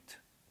complete.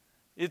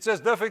 It's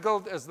as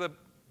difficult as the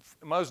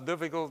most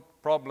difficult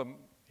problem,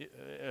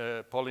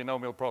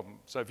 polynomial problem.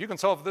 So if you can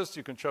solve this,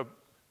 you can show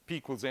p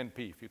equals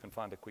NP if you can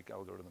find a quick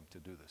algorithm to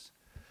do this.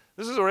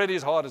 This is already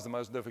as hard as the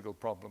most difficult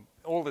problem,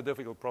 all the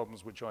difficult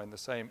problems which are in the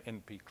same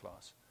NP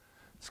class.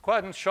 It's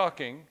quite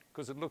shocking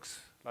because it looks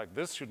like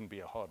this shouldn't be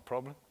a hard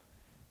problem.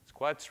 It's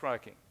quite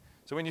striking.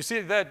 So when you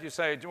see that, you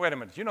say, wait a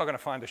minute, you're not going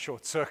to find a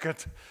short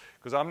circuit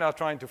because I'm now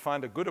trying to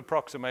find a good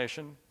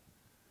approximation.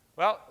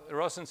 Well,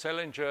 Ross and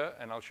Selinger,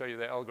 and I'll show you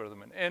their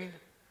algorithm in end,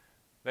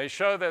 they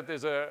show that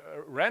there's a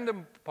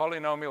random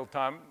polynomial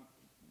time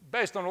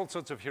based on all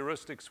sorts of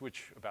heuristics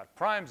about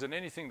primes and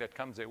anything that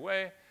comes their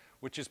way,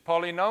 which is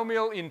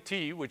polynomial in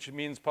t, which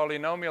means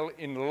polynomial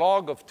in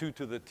log of 2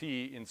 to the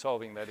t in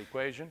solving that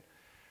equation,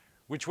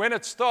 which when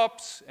it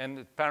stops, and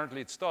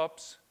apparently it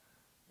stops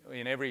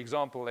in every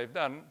example they've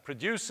done,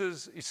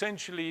 produces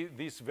essentially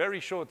this very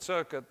short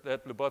circuit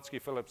that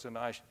Lubotsky, Phillips, and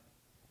I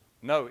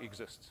know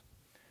exists,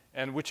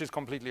 and which is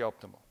completely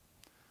optimal.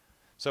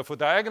 So for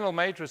diagonal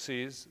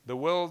matrices, the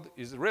world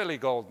is really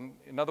golden.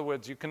 In other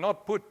words, you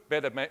cannot put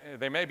better,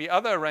 there may be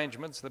other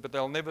arrangements, but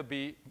they'll never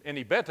be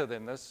any better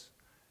than this.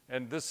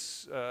 And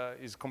this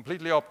is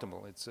completely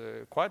optimal. It's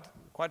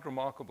quite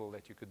remarkable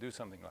that you could do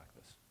something like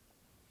this.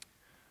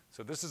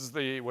 So this is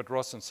what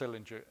Ross and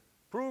Selinger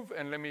prove.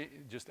 And let me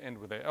just end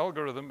with the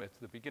algorithm at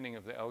the beginning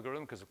of the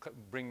algorithm, because it'll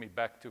bring me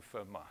back to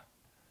Fermat.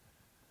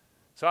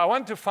 So I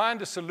want to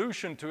find a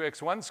solution to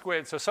x1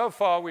 squared. So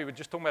far, we were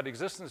just talking about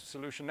existence of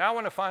solution. Now I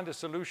want to find a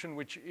solution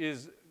which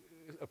is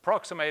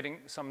approximating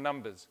some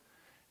numbers.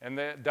 And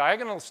the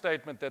diagonal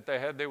statement that they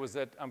had there was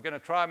that I'm going to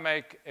try and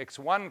make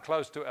x1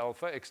 close to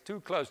alpha,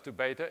 x2 close to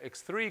beta,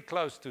 x3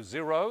 close to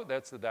 0.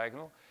 That's the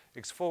diagonal.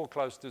 x4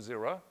 close to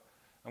 0.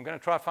 I'm going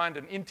to try to find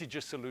an integer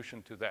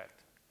solution to that.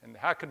 And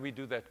how could we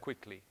do that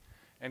quickly?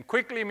 And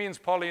quickly means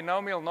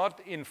polynomial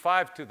not in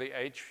 5 to the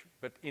h,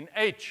 but in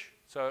h,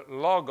 so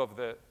log of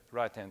the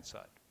right-hand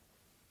side.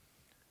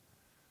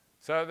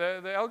 So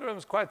the algorithm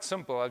is quite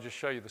simple. I'll just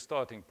show you the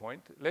starting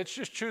point. Let's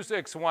just choose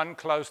x1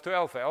 close to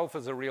alpha. Alpha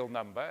is a real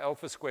number.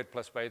 Alpha squared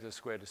plus beta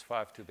squared is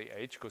 5 to the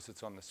h because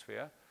it's on the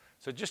sphere.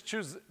 So just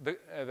choose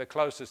the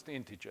closest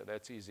integer.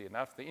 That's easy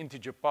enough. The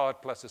integer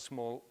part plus a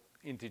small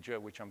integer,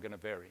 which I'm going to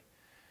vary.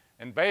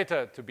 And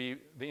beta to be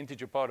the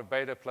integer part of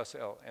beta plus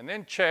L. And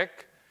then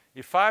check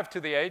if 5 to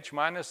the h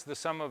minus the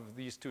sum of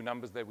these two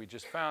numbers that we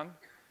just found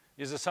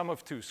is a sum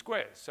of two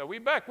squares. So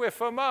we're back where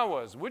Fermat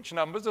was. Which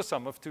number is a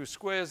sum of two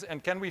squares,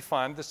 and can we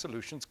find the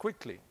solutions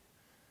quickly?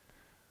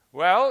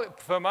 Well,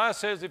 Fermat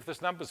says if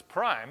this number is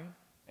prime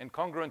and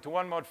congruent to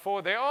 1 mod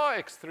 4, there are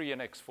x3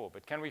 and x4,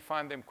 but can we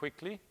find them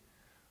quickly?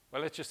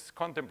 Well, let's just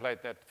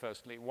contemplate that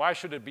firstly. Why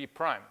should it be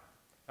prime?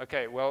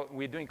 Okay, well,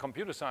 we're doing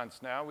computer science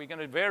now. We're going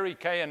to vary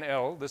k and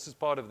L. This is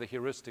part of the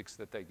heuristics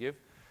that they give.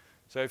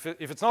 So if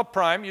it's not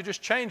prime, you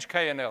just change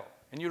k and L,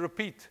 and you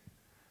repeat.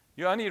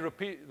 You only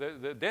repeat,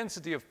 the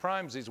density of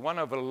primes is 1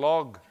 over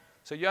log.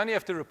 So you only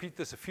have to repeat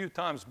this a few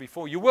times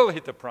before you will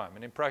hit a prime.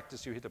 And in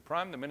practice, you hit a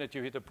prime. The minute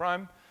you hit a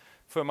prime,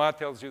 Fermat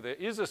tells you there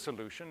is a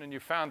solution, and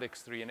you found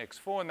x3 and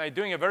x4, and they're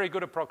doing a very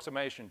good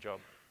approximation job.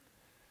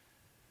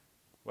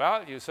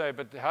 Well, you say,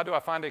 but how do I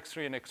find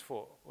x3 and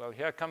x4? Well,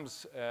 here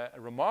comes a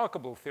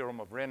remarkable theorem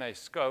of René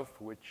Scoph,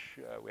 which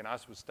when I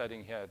was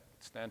studying here at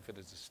Stanford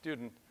as a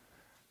student,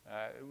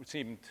 it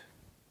seemed,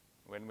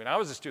 when I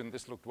was a student,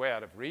 this looked way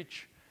out of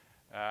reach.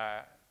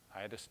 I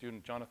had a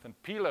student, Jonathan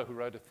Peeler, who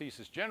wrote a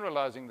thesis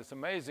generalizing this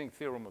amazing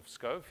theorem of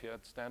Scoph here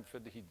at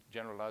Stanford. He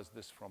generalized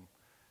this from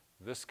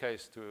this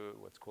case to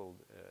what's called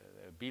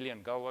a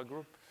Abelian-Galois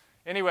group.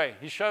 Anyway,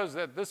 he shows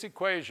that this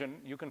equation,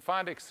 you can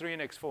find x3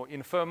 and x4.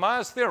 In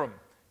Fermat's theorem,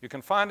 you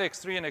can find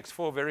x3 and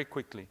x4 very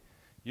quickly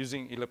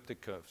using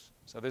elliptic curves.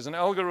 So there's an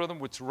algorithm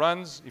which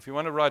runs, if you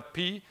want to write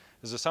p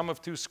as a sum of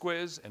two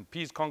squares, and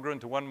p is congruent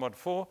to 1 mod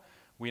 4,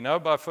 we know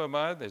by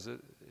Fermat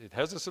it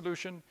has a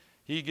solution.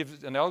 He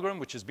gives an algorithm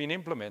which has been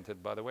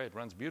implemented, by the way, it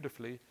runs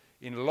beautifully,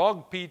 in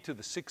log p to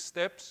the 6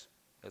 steps,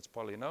 that's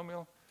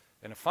polynomial,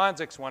 and it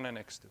finds x1 and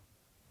x2,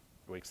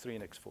 or x3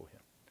 and x4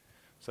 here.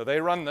 So they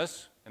run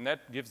this, and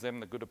that gives them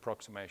the good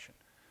approximation.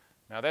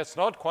 Now that's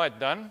not quite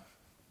done.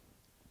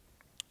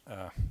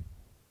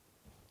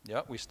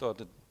 Yeah, we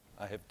started,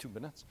 I have 2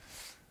 minutes.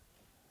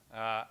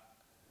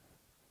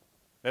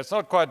 That's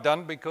not quite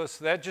done because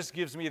that just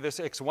gives me this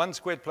x1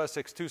 squared plus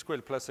x2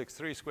 squared plus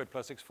x3 squared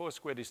plus x4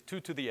 squared is 2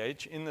 to the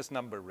h in this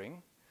number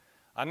ring.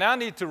 I now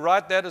need to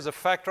write that as a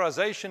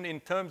factorization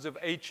in terms of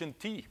h and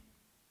t.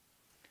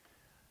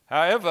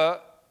 However,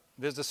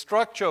 there's a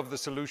structure of the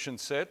solution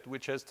set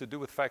which has to do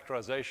with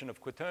factorization of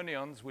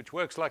quaternions, which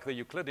works like the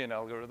Euclidean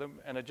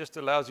algorithm, and it just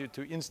allows you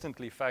to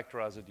instantly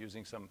factorize it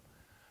using some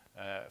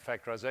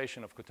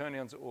factorization of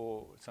quaternions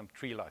or some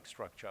tree-like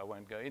structure. I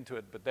won't go into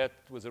it, but that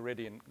was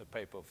already in the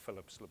paper of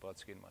Phillips,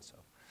 Lubotsky, and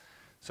myself.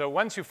 So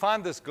once you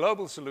find this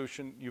global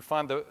solution, you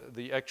find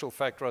the actual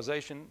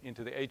factorization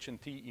into the h and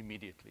t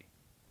immediately.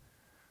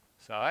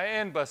 So I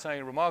end by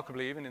saying,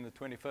 remarkably, even in the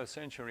 21st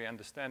century,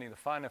 understanding the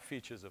finer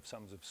features of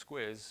sums of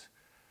squares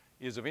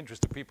is of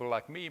interest to people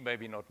like me,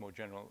 maybe not more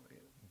general.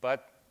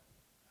 But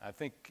I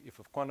think if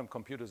quantum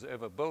computers are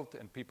ever built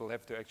and people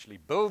have to actually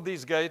build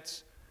these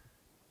gates,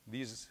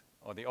 these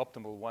are the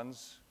optimal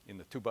ones in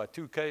the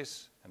 2x2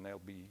 case, and they'll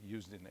be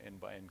used in the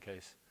n-by-n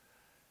case.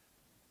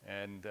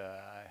 And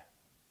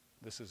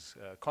this is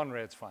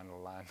Conrad's final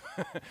line.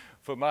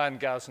 Fermat,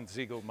 Gauss, and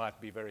Siegel might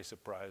be very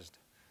surprised.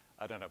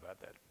 I don't know about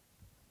that.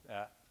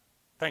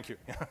 Thank you.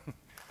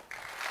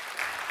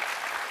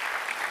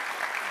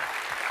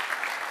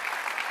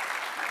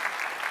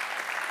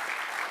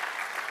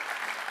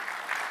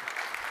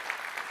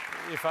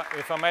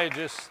 If I may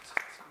just,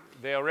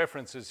 there are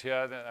references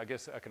here. I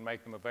guess I can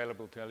make them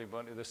available to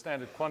anybody. The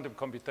standard quantum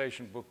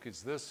computation book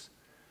is this.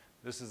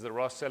 This is the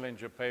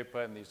Ross-Selinger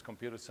paper and these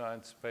computer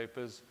science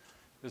papers.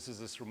 This is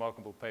this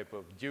remarkable paper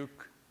of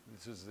Duke.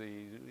 This is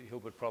the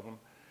Hilbert problem.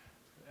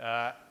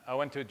 I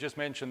want to just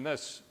mention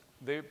this.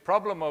 The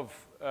problem of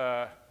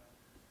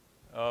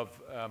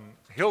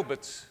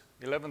Hilbert's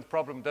 11th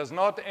problem does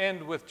not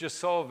end with just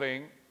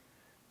solving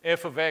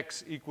f of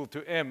x equal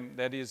to m,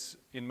 that is,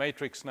 in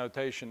matrix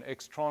notation,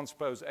 x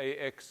transpose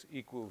ax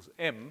equals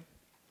m.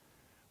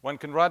 One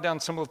can write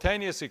down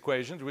simultaneous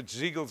equations, which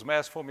Siegel's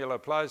mass formula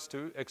applies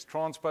to. X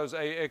transpose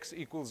AX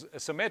equals a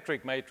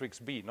symmetric matrix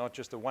B, not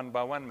just a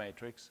 1-by-1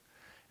 matrix.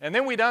 And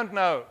then we don't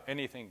know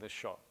anything this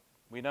short.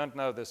 We don't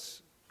know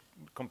this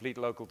complete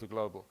local to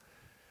global.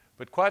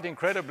 But quite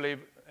incredibly,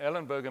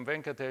 Ellenberg and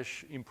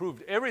Venkatesh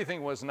improved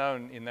everything was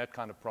known in that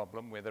kind of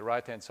problem, where the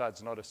right-hand side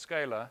is not a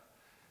scalar,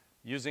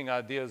 using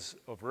ideas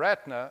of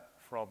Ratner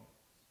from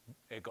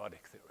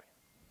ergodic theory.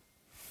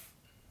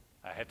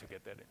 I had to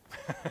get that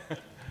in.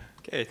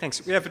 Okay,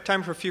 thanks. We have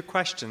time for a few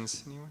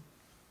questions. Anyone?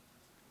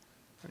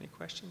 Any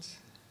questions?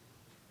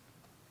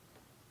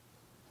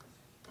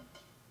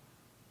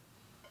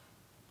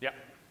 Yeah.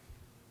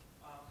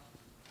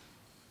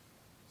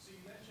 So you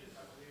mentioned,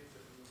 I believe,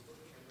 that we were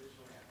looking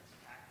originally at this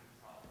active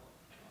problem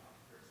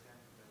for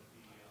example, that would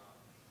be,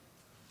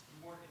 you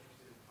weren't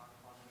interested in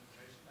quantum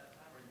information at that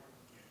time, or you weren't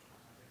looking at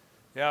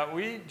quantum? Yeah,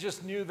 we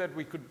just knew that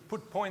we could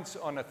put points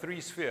on a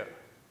three-sphere,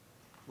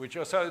 which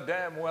are so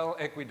damn well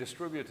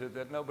equidistributed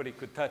that nobody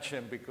could touch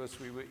them because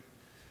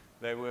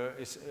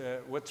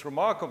what's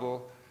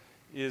remarkable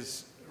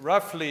is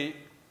roughly,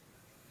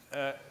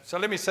 so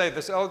let me say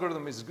this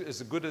algorithm is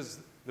as good as,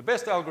 the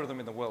best algorithm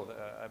in the world,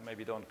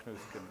 maybe Don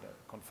Knuth can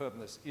confirm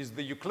this, is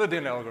the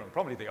Euclidean algorithm,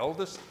 probably the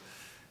oldest.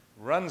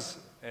 Runs,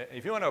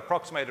 if you want to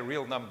approximate a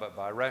real number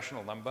by a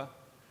rational number,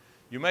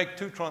 you make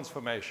two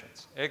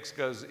transformations. X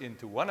goes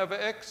into 1 over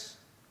x,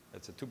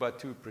 that's a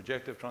 2-by-2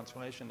 projective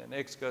transformation, and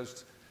x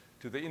goes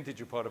to the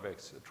integer part of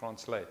x,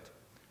 translate.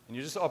 And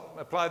you just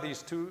apply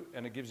these two,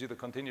 and it gives you the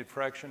continued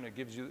fraction. It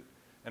gives you,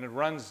 and it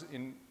runs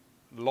in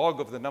log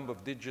of the number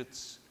of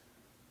digits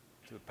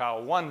to the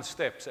power 1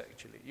 steps,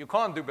 actually. You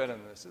can't do better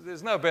than this.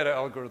 There's no better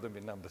algorithm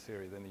in number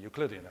theory than the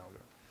Euclidean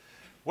algorithm.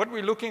 What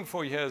we're looking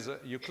for here is a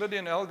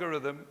Euclidean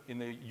algorithm in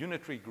the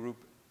unitary group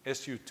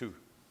SU2.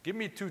 Give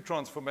me two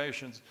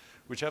transformations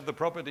which have the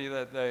property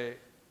that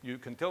you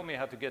can tell me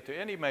how to get to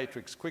any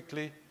matrix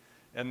quickly,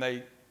 and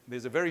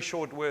there's a very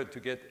short word to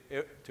get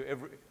to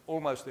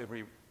almost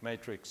every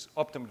matrix,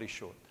 optimally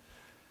short.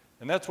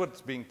 And that's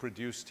what's being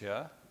produced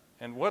here.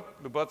 And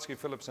what Lubotsky,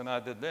 Phillips, and I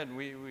did then,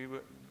 we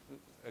were,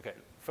 okay,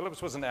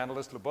 Phillips was an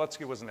analyst,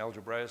 Lubotsky was an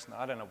algebraist, and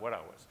I don't know what I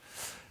was.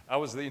 I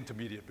was the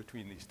intermediate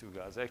between these two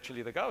guys.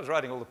 Actually, the guy who was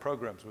writing all the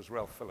programs was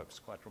Ralph Phillips,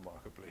 quite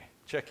remarkably,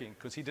 checking,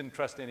 because he didn't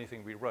trust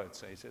anything we wrote.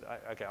 So he said,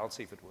 okay, I'll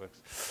see if it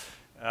works.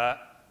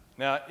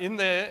 Now, in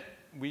there,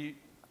 we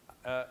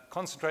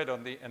concentrate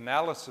on the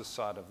analysis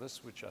side of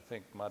this, which I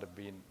think might have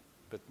been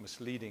a bit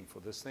misleading for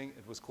this thing.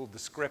 It was called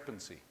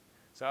discrepancy.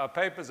 So our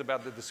paper is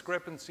about the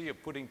discrepancy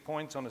of putting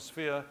points on a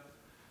sphere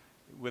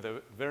with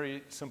a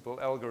very simple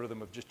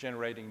algorithm of just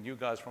generating new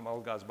guys from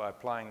old guys by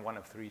applying one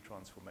of three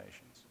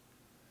transformations.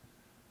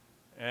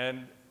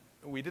 And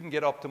we didn't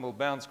get optimal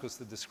bounds because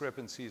the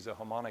discrepancy is a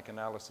harmonic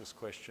analysis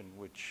question,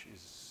 which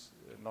is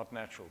not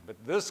natural. But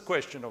this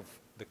question of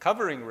the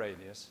covering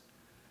radius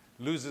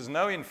loses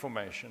no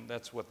information.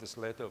 That's what this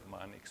letter of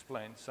mine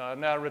explains. So I've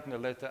now written a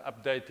letter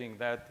updating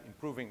that,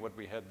 improving what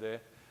we had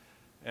there.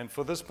 And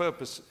for this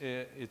purpose,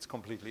 it's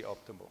completely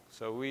optimal.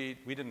 So we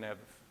didn't have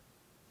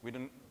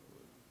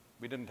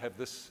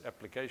this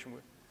application.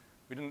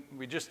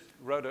 We just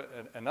wrote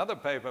another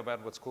paper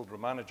about what's called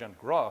Ramanujan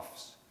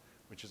graphs,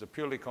 which is a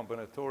purely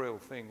combinatorial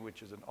thing,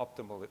 which is an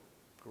optimal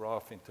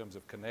graph in terms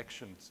of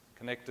connections,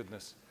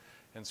 connectedness,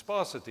 and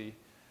sparsity.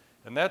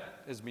 And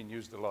that has been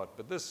used a lot.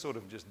 But this sort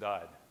of just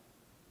died.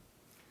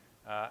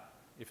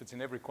 If it's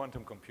in every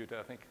quantum computer,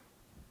 I think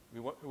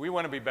we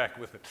want to be back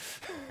with it.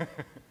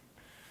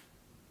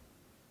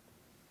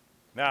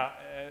 Now,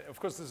 of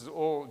course, this is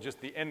all just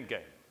the end game.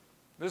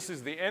 This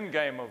is the end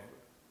game of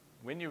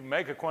when you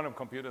make a quantum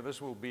computer,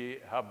 this will be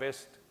how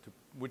best to,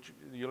 which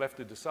you'll have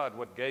to decide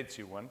what gates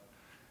you want.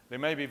 There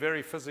may be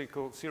very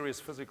serious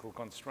physical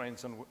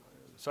constraints. And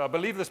so I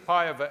believe this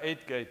pi over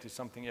 8 gate is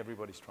something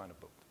everybody's trying to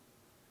build.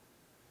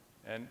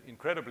 And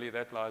incredibly,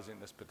 that lies in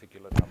this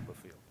particular number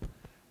field.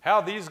 How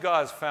these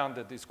guys found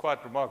it is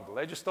quite remarkable.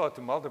 They just start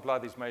to multiply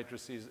these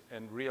matrices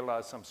and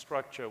realize some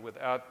structure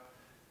without,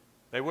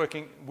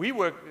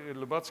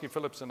 Lubotsky,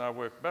 Phillips, and I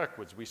work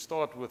backwards. We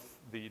start with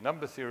the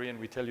number theory and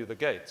we tell you the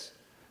gates.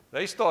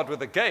 They start with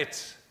the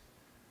gates,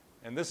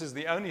 and this is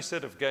the only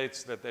set of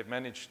gates that they've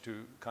managed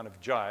to kind of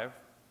jive,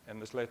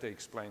 and this later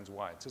explains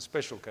why. It's a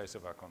special case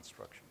of our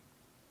construction.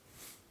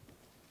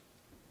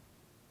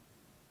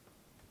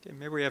 Okay,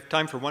 maybe we have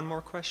time for one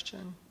more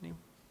question.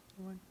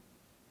 Anyone?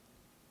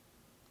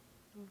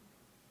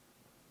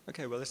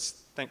 Okay, well,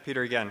 let's thank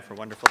Peter again for a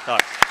wonderful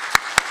talk.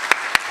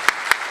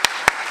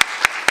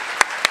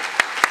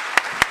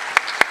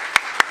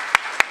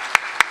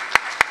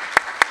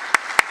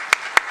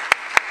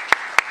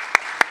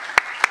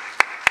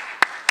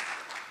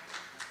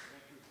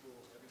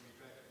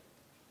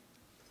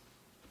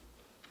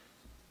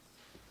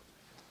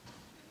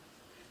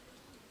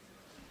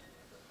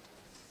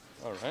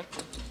 All right.